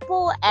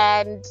people,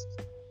 and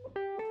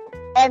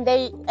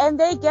they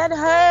get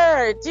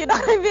hurt. You know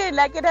what I mean?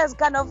 Like, it has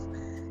kind of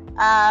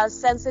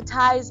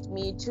sensitized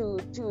me to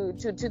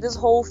this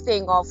whole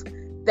thing of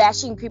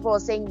bashing people or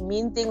saying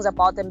mean things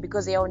about them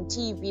because they're on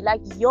TV.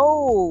 Like,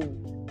 yo,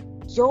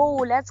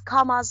 let's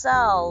calm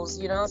ourselves,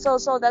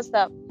 So that's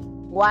the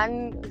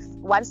one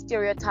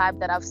stereotype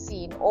that I've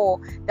seen, or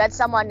that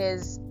someone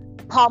is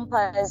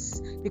pompous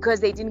because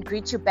they didn't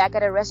greet you back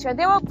at a restaurant.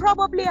 They were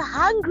probably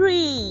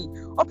hungry,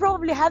 or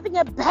probably having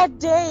a bad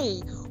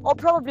day, or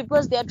probably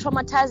because they're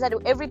traumatized that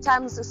every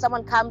time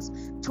someone comes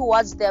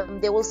towards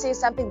them, they will say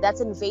something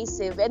that's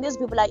invasive. And these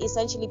people are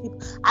essentially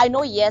people. I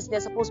know, yes,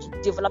 they're supposed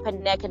to develop a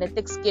neck and a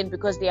thick skin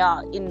because they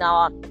are on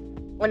our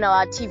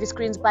TV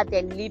screens, but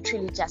they're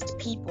literally just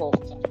people.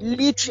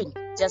 Literally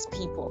just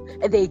people.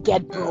 And they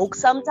get broke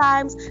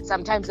sometimes.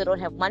 Sometimes they don't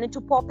have money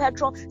to pour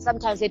petrol.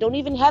 Sometimes they don't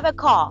even have a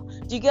car.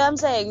 Do you get what I'm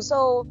saying?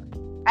 So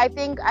I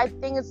think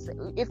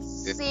it's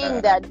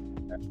seeing that.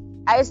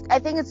 I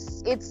think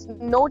it's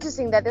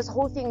noticing that this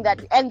whole thing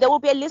that, and there will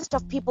be a list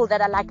of people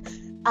that are like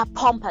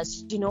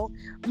pompous,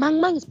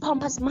 Mang is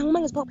pompous,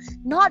 Mang is pompous.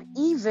 Not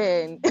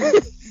even,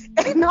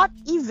 not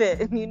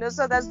even,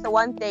 So that's the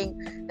one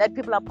thing, that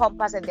people are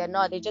pompous and they're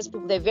not. They're just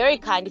people. They're very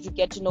kind if you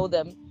get to know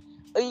them,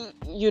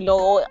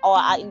 or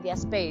are in their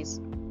space.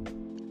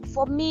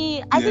 For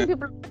me, I think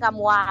people think I'm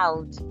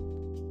wild.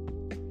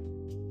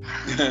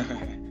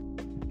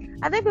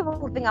 I think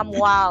people think I'm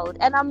wild,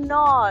 and I'm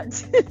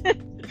not.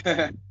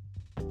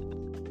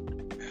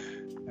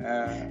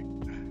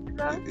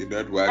 You're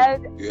not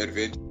wild. You're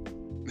adventurous.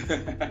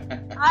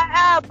 I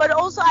am, but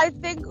also I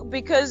think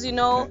because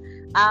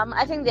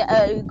I think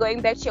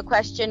going back to your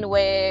question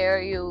where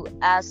you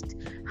asked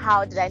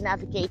how did I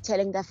navigate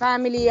telling the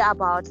family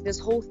about this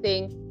whole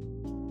thing.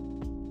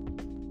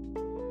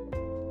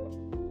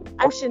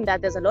 I mentioned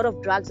that there's a lot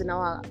of drugs in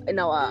our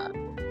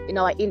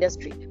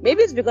industry.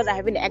 Maybe it's because I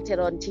haven't acted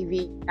on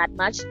TV that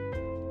much,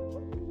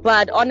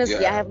 but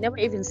honestly, I have never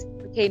even seen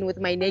cocaine with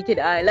my naked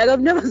eye. Like, I've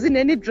never seen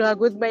any drug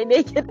with my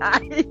naked eye.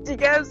 Do you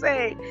get what I'm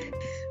saying?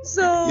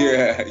 So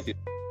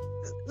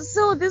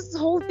so this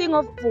whole thing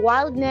of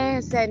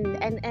wildness and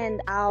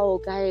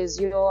guys,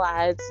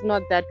 it's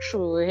not that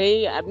true.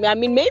 Hey, I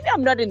mean, maybe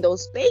I'm not in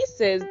those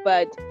spaces,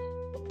 but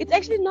it's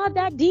actually not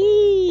that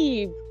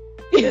deep.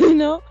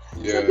 So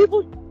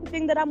people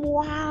think that I'm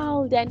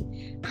wild, and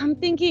I'm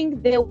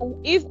thinking that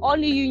if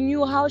only you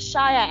knew how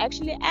shy I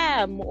actually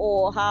am,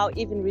 or how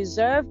even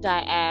reserved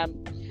I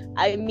am.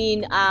 I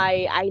mean,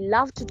 I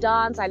love to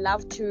dance.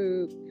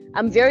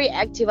 I'm very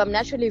active. I'm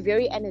naturally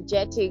very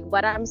energetic,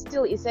 but I'm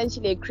still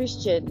essentially a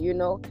Christian,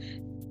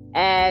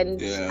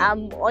 and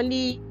I'm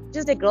only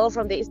just a girl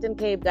from the Eastern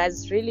Cape,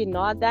 guys. It's really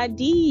not that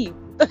deep.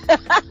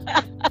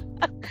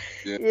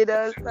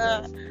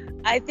 So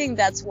I think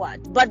that's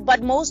what.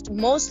 But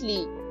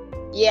mostly,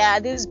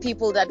 these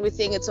people that we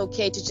think it's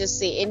okay to just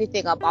say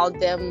anything about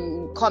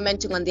them,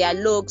 commenting on their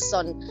looks,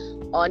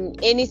 on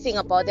anything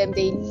about them.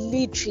 They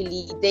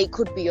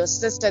could be your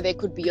sister, they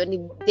could be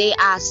they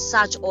are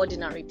such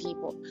ordinary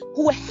people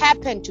who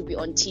happen to be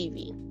on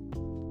TV,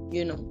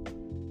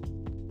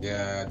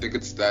 I think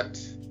it's that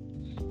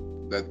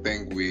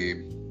thing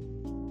we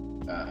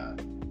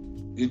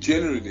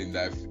generally in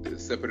life,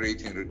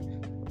 separating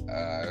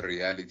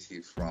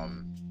reality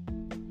from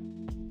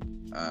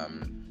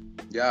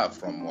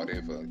from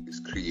whatever is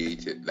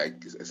created.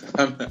 Like,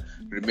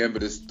 remember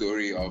the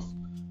story of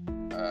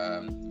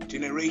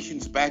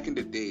generations back in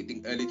the day, I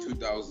think early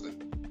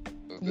 2000,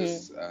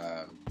 this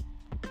the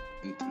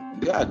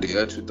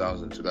year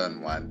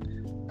 2001,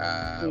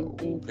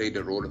 who played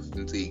the role of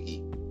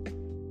Ntigi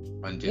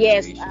on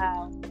Generations.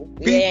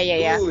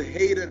 People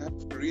hated her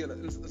for real.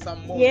 In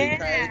some more, they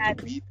tried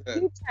to beat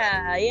her.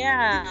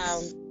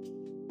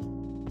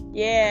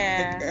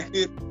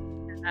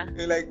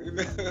 Like,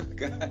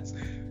 guys.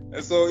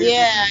 And so if you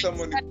see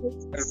someone in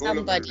a role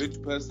of a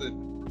rich person,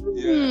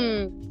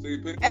 so you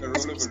put in a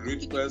role of a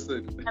rich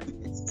person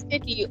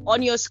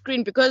on your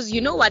screen, because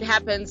you know what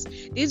happens.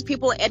 These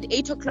people at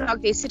 8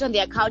 o'clock, they sit on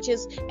their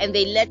couches and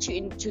they let you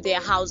into their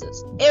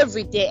houses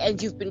every day,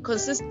 and you've been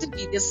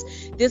consistently this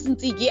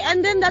ntigi,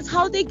 and then that's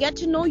how they get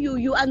to know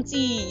you auntie.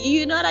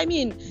 You know what I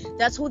mean?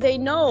 That's who they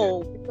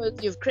know, because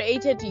you've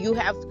created.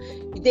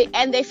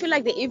 They feel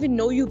like they even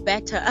know you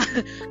better.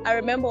 I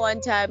remember one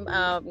time,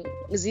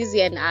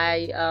 Zizi and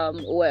I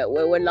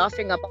were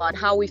laughing about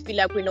how we feel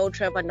like we know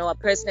Trevor Noah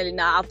personally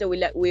now after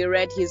we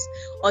read his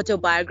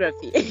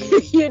autobiography.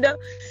 You know,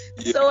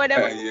 so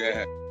whenever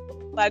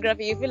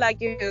biography, you feel like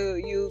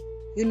you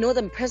know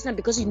them personally,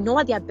 because you know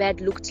what their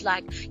bed looked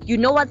like, you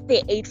know what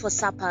they ate for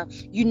supper,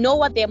 you know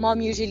what their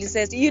mom usually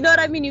says. You know what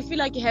I mean? You feel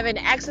like you have an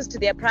access to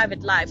their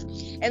private life,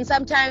 and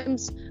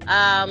sometimes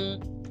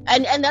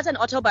and that's an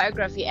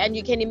autobiography, and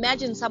you can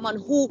imagine someone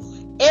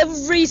who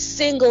every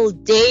single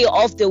day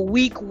of the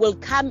week will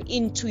come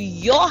into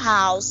your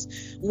house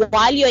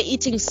while you're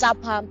eating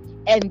supper,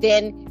 and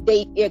then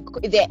they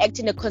act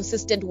in a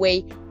consistent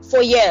way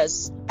for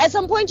years. At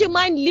some point, your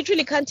mind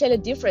literally can't tell a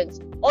difference.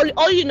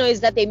 All you know is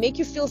that they make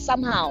you feel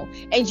somehow,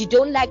 and you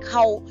don't like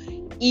how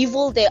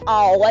evil they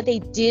are or what they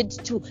did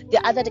to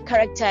the other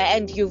character,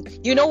 and you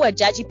know we're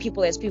judgy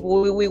people as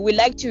people. We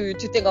like to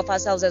think of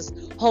ourselves as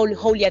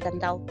holier than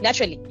thou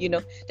naturally, you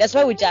know. That's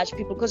why we judge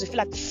people, because we feel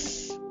like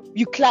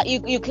you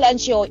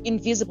clench your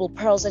invisible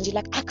pearls and you're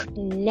like, I could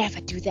never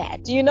do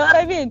that. You know what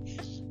I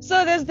mean?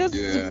 So there's this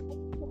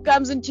who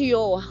comes into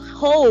your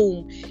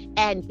home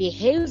and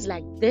behaves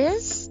like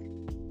this,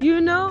 you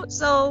know.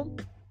 So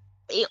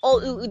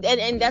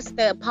and that's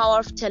the power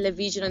of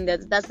television, and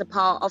that's the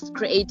power of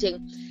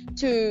creating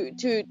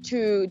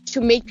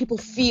to make people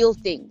feel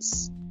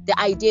things. The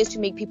idea is to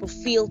make people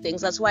feel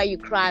things. That's why you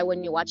cry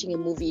when you're watching a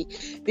movie,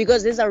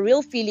 because these are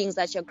real feelings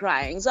that you're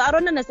crying. So I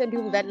don't understand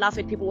people that laugh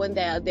at people when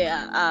they're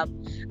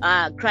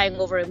crying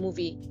over a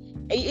movie.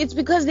 It's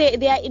because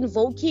they are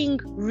invoking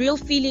real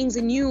feelings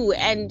in you,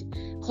 and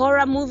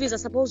horror movies are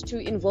supposed to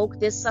invoke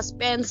this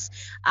suspense,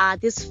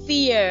 this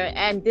fear,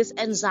 and this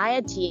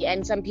anxiety.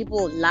 And some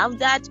people love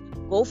that.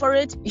 Go for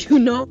it, you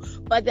know.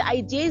 But the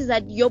idea is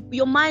that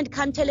your mind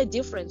can't tell a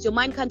difference. Your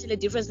mind can't tell a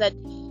difference that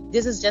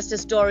this is just a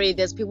story.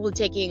 There's people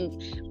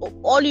taking.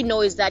 All you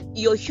know is that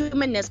your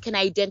humanness can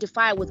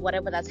identify with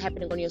whatever that's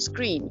happening on your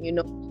screen, you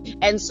know.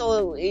 And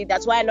so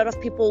that's why a lot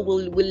of people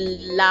will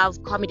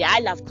love comedy. I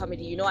love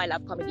comedy, you know. I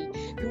love comedy.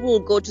 People will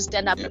go to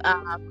stand-up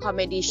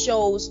comedy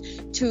shows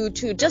to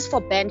just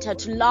for banter,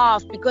 to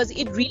laugh, because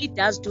it really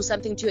does do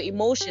something to your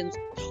emotions,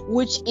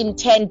 which in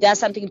turn does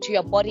something to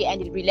your body,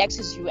 and it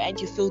relaxes you and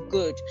you feel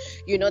good.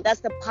 You know,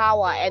 that's the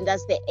power and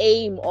that's the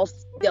aim of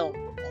the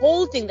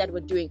whole thing that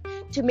we're doing,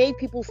 to make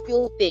people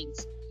feel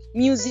things.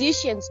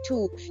 Musicians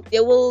too, they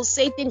will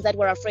say things that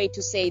we're afraid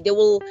to say. They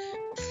will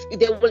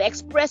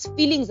express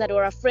feelings that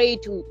we're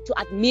afraid to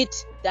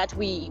admit that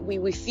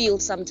we feel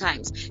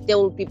sometimes. They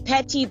will be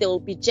petty, they will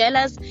be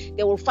jealous,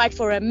 they will fight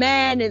for a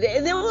man, and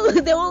they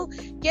will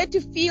get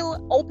to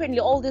feel openly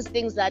all these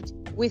things that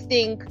we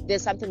think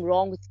there's something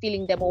wrong with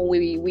feeling them, or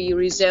we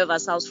reserve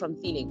ourselves from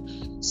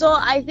feeling. So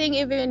I think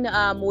even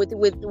with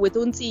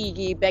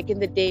Unsigi back in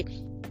the day,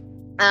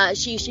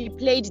 she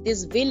played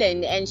this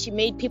villain, and she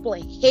made people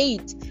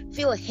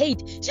feel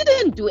hate. She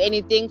didn't do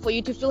anything for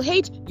you to feel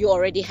hate. You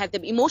already had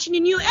the emotion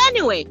in you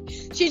anyway.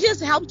 She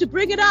just helped to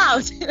bring it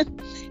out.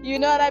 You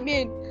know what I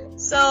mean?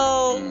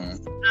 So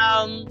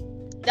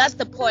that's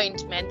the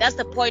point, man. That's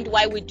the point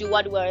why we do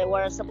what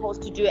we're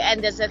supposed to do.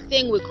 And there's a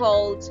thing we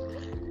called,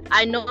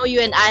 I know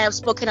you and I have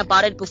spoken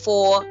about it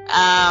before,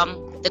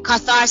 the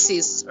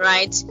catharsis,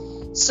 right?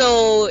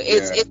 So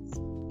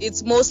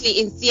it's mostly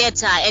in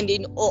theater and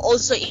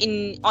also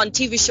on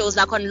TV shows,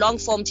 like on long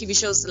form TV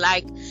shows.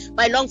 Like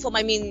by long form,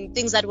 I mean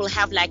things that will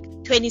have like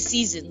 20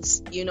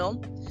 seasons, you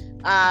know.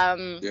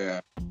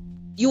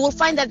 You will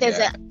find that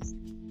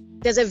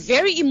there's a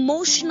very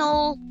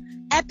emotional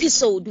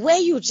episode where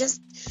you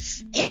just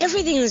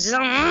everything is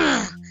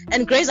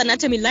and Grey's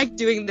Anatomy like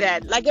doing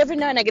that. Like every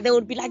now and again there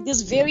would be like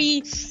this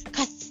very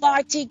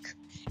cathartic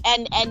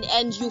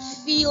and you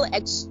feel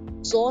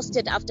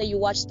exhausted after you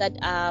watch that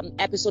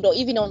episode, or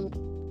even on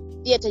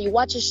theater you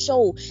watch a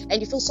show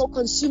and you feel so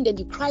consumed and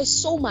you cry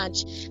so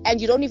much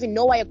and you don't even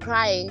know why you're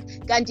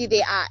crying. Gandhi,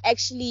 they are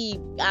actually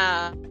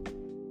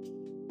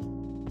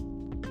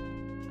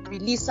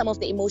release some of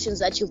the emotions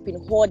that you've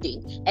been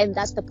hoarding, and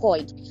that's the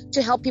point,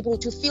 to help people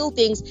to feel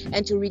things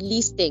and to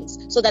release things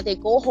so that they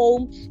go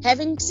home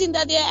having seen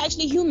that they're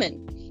actually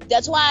human.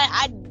 That's why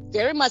I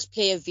very much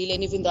play a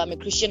villain. Even though I'm a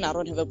Christian, I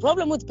don't have a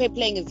problem with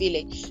playing a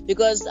villain,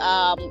 because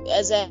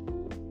as a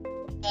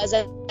as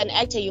an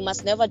actor, you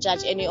must never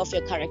judge any of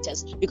your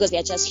characters because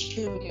they're just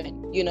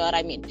human. You know what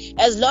I mean?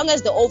 As long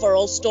as the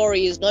overall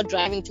story is not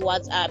driving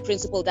towards a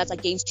principle that's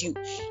against you,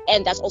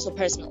 and that's also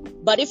personal.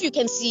 But if you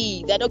can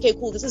see that, okay,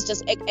 cool, this is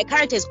just a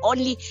character is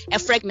only a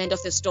fragment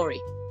of the story.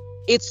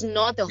 It's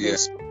not the whole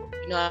story.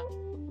 You know.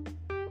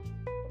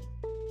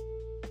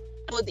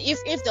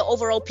 If the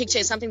overall picture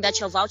is something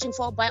that you're vouching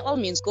for, by all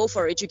means go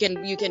for it. You can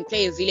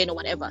play a villain or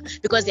whatever,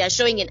 because they are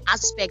showing an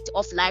aspect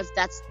of life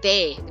that's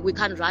there. We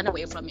can't run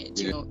away from it,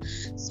 you know.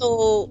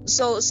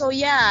 So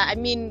yeah, I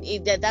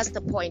mean, that's the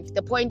point.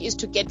 The point is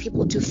to get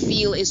people to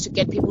feel, is to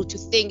get people to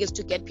think, is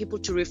to get people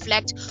to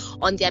reflect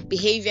on their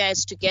behavior,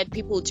 is to get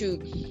people to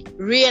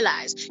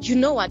realize, you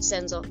know what,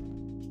 Senzo,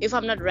 if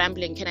I'm not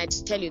rambling, can I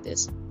tell you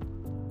this?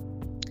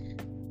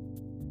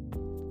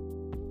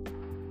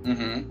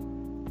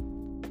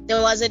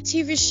 There was a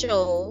TV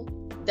show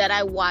that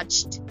I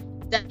watched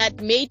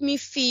that made me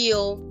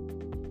feel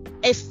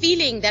a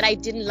feeling that I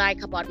didn't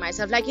like about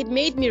myself. Like, it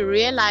made me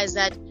realize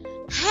that,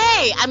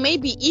 hey, I may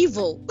be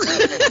evil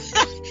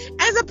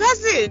as a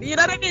person, you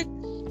know what I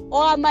mean?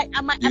 Or I might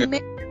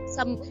have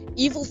some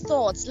evil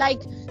thoughts,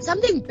 like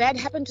something bad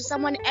happened to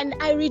someone and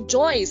I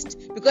rejoiced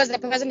because the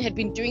person had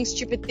been doing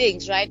stupid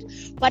things, right?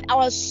 But I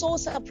was so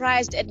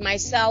surprised at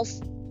myself,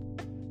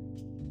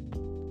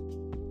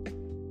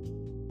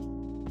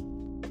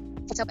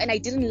 and I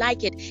didn't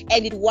like it,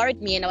 and it worried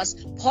me, and I was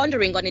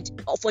pondering on it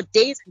for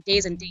days and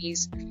days and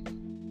days,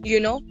 you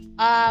know.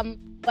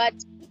 But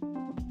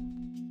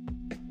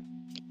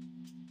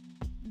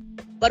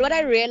what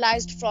I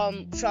realized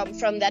from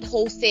that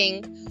whole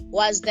thing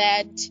was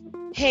that,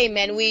 hey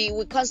man,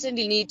 we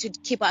constantly need to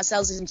keep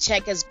ourselves in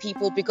check as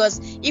people, because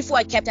if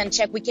we're kept in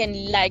check, we can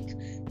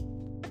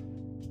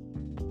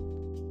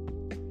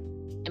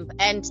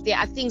and there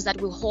are things that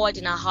we hold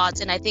in our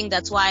hearts, and I think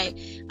that's why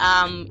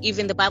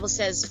even the Bible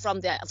says, from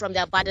the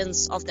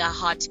abundance of their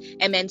heart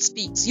a man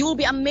speaks. You will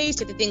be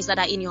amazed at the things that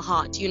are in your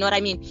heart, you know what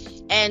I mean?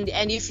 And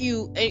if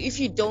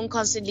you don't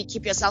constantly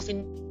keep yourself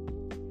in,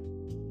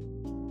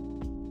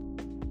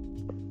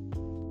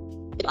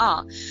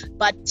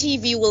 but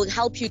TV will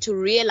help you to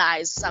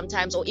realize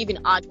sometimes, or even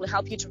art will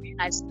help you to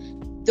realize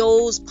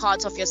those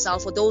parts of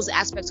yourself, or those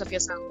aspects of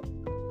yourself,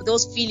 or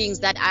those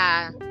feelings that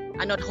are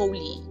not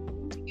holy.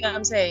 You know what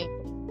I'm saying?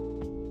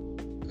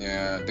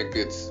 Yeah, I think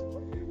it's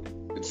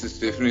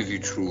definitely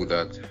true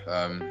that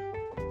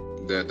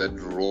that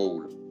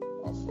role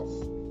of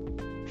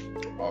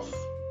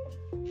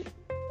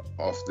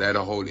that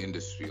whole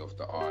industry of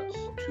the arts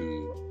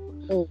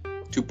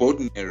to both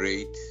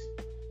narrate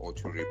or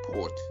to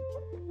report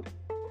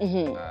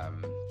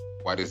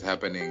what is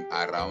happening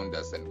around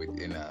us and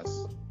within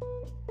us,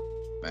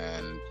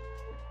 and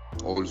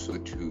also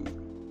to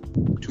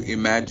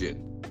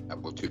imagine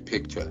or to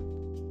picture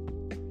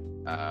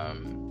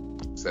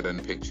certain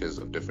pictures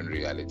of different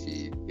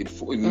reality. It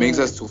makes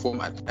us to form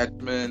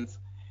attachments.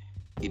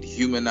 It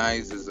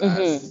humanizes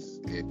us.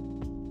 It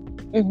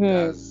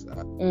does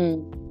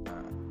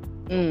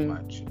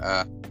much.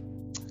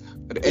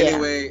 But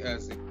anyway,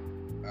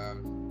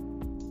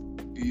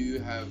 do you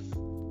have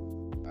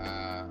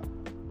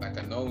like,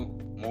 I know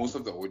most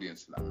of the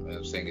audience,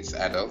 I'm saying it's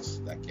adults,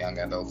 like young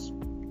adults,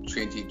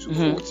 20 to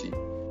 40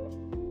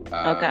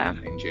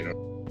 in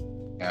general.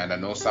 And I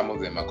know some of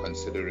them are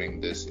considering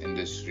this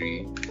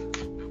industry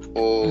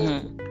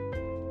or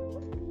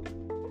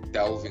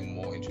delving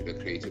more into the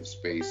creative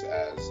space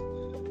as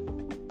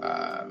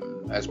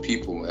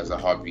people, as a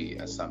hobby,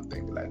 as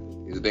something. Like,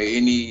 is there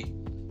any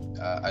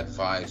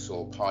advice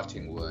or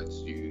parting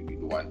words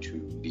you'd want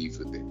to leave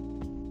with them?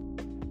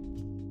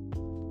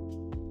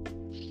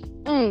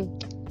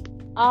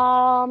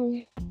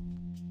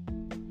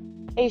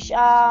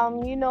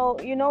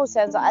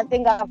 Senzo, I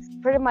think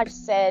I've pretty much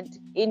said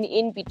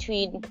in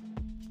between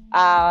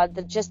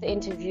the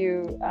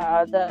interview,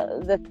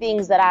 the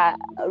things that are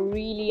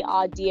really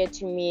dear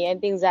to me, and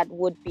things that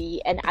would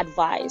be an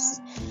advice.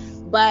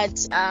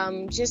 But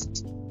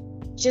just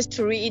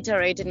to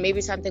reiterate, and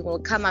maybe something will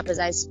come up as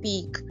I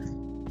speak,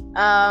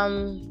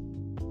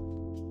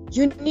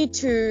 you need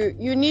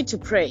to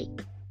pray.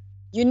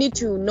 You need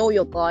to know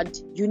your God.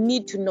 You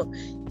need to know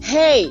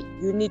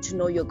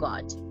your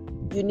God.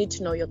 You need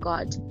to know your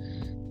God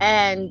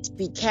and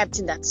be kept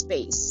in that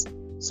space,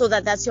 so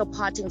that's your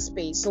parting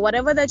space. So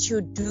whatever that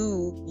you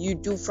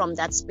do from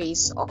that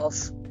space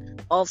of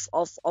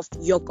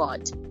your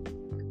God.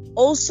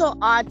 Also,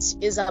 art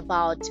is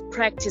about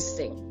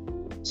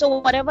practicing. So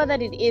whatever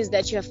that it is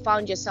that you have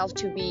found yourself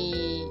to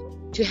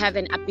have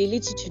an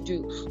ability to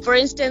do. For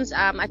instance,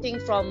 I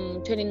think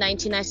from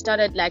 2019 I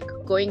started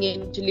going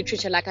into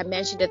literature, like I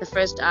mentioned at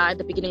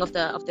the beginning of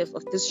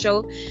this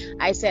show.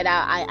 I said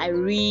I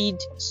read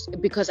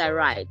because I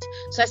write.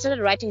 So I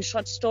started writing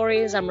short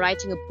stories. I'm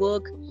writing a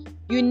book.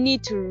 You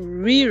need to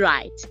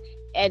rewrite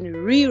and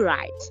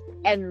rewrite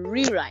and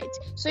rewrite.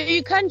 So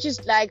you can't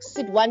just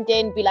sit one day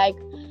and be like,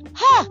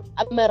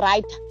 I'm a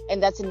writer,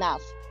 and that's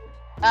enough.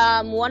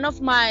 One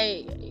of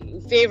my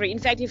favorite, in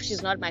fact, if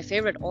she's not my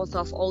favorite author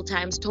of all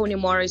times, Toni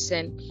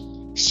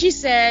Morrison, she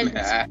said,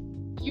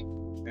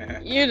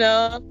 you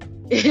know.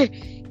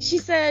 She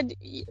said,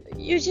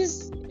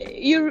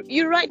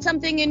 you write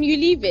something and you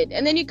leave it,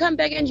 and then you come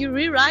back and you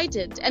rewrite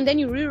it, and then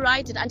you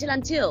rewrite it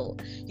until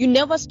you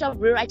never stop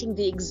rewriting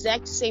the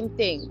exact same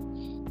thing.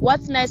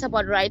 What's nice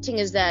about writing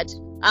is that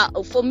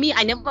for me,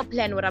 I never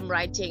plan what I'm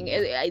writing.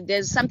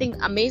 There's something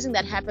amazing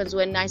that happens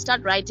when I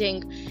start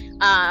writing.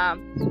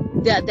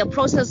 The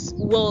process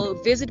will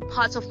visit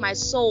parts of my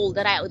soul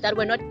that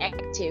were not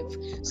active.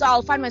 So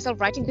I'll find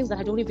myself writing things that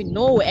I don't even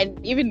know, and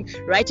even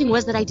writing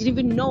words that I didn't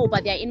even know,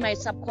 but they're in my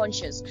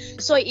subconscious.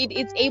 So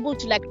it's able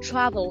to like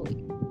travel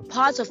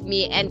parts of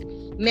me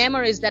and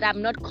memories that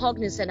I'm not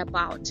cognizant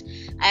about,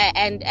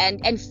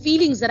 and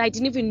feelings that I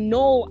didn't even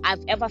know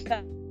I've ever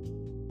felt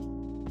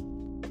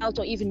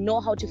or even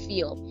know how to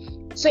feel.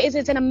 So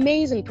it's an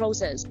amazing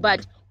process,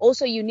 but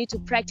also you need to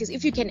practice.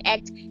 If you can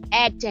act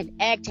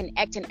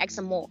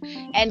some more.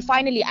 And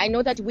finally, I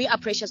know that we are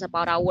precious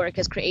about our work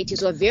as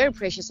creatives. We're very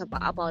precious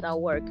about our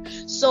work.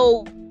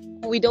 So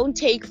we don't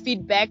take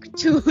feedback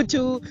too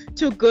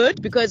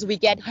good, because we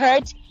get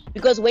hurt.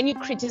 Because when you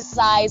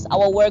criticize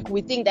our work, we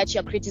think that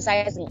you're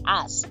criticizing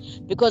us,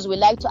 because we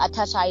like to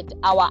attach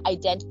our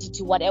identity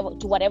to whatever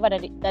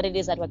that it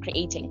is that we're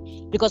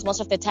creating, because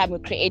most of the time we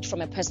create from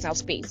a personal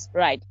space,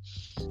 right?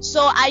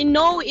 So I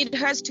know it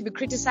hurts to be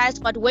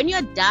criticized, but when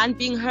you're done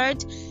being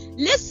hurt,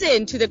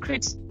 listen to the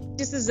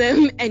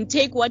criticism and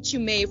take what you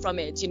may from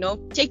it.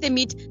 Take the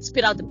meat,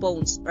 spit out the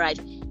bones, right?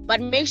 But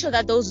make sure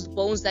that those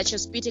bones that you're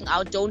spitting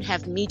out don't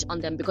have meat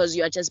on them, because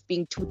you are just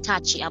being too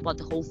touchy about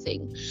the whole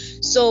thing.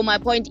 So my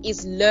point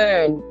is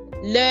learn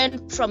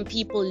from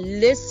people,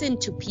 listen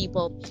to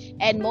people,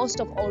 and most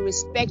of all,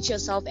 respect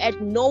yourself.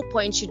 At no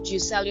point should you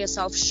sell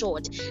yourself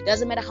short.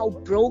 Doesn't matter how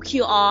broke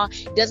you are.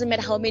 It doesn't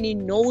matter how many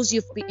no's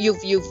you've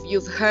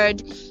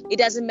heard. It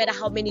doesn't matter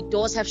how many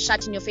doors have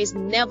shut in your face.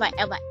 Never,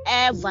 ever,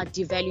 ever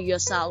devalue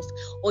yourself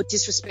or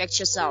disrespect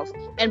yourself.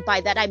 And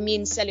by that I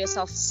mean sell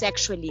yourself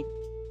sexually.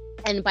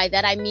 And by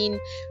that I mean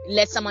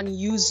let someone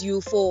use you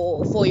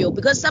for you,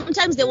 because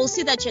sometimes they will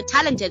see that you're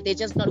talented, they're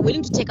just not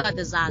willing to take out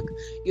the zag,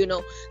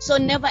 So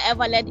never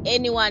ever let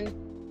anyone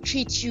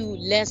treat you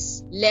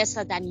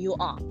lesser than you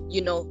are.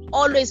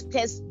 Always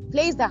place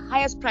the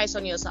highest price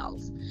on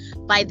yourself.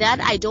 By that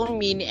I don't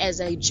mean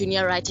as a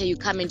junior writer you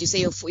come and you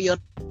say you're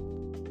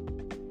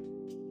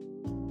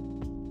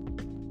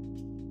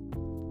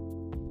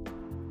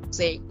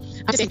say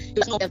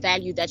you know the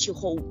value that you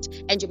hold,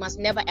 and you must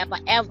never ever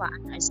ever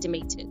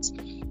underestimate it.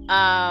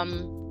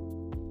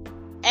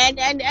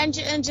 And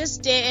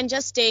just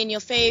stay in your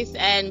faith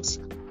and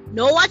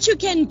know what you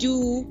can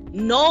do.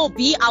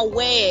 Be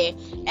aware.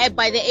 And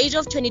by the age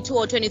of 22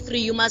 or 23,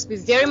 you must be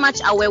very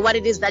much aware what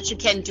it is that you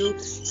can do.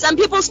 Some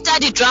people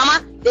study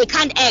drama, they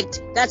can't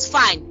act. That's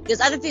fine. There's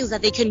other things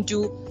that they can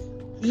do.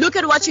 Look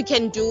at what you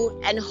can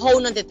do and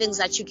hone on the things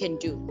that you can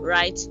do,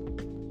 right?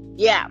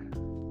 Yeah.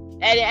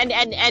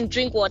 And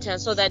drink water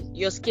so that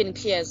your skin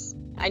clears.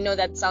 I know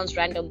that sounds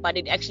random, but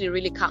it actually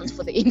really counts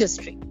for the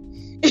industry.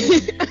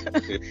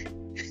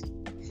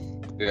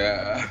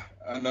 Yeah,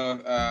 I know.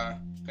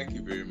 Thank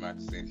you very much,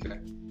 Cynthia.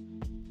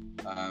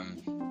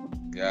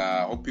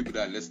 I hope people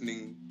that are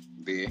listening,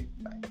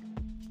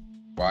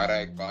 what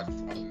I got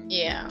from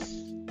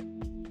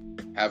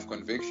have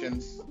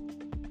convictions,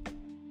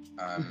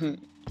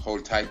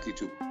 hold tightly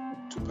to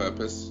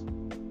purpose,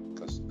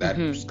 because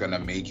that's gonna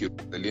make you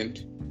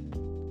resilient.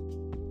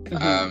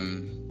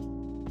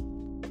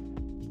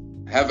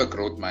 Have a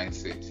growth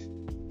mindset.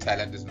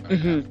 Talent is not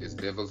enough.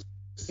 There's levels.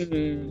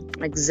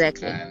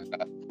 Exactly. And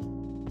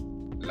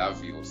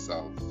love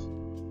yourself.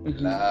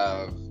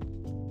 Love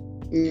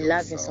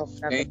yourself.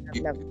 Thank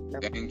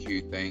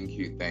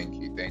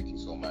you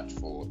so much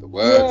for the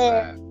words.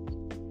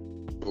 And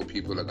so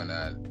people are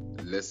gonna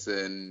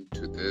listen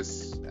to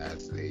this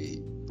as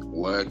they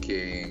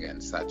working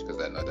and such,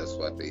 because I know that's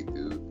what they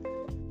do.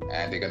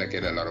 And they're going to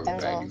get a lot of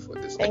value for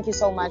this. Thank you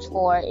so much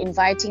for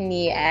inviting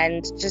me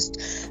and just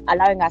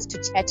allowing us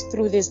to chat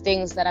through these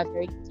things that are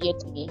very dear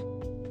to me.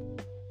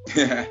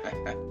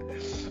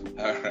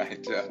 All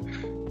right.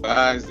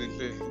 Bye,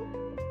 Cynthia.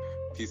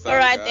 Peace out. All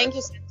right. Thank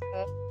you,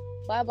 Cynthia.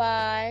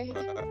 Bye-bye.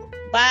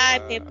 Bye,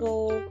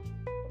 people.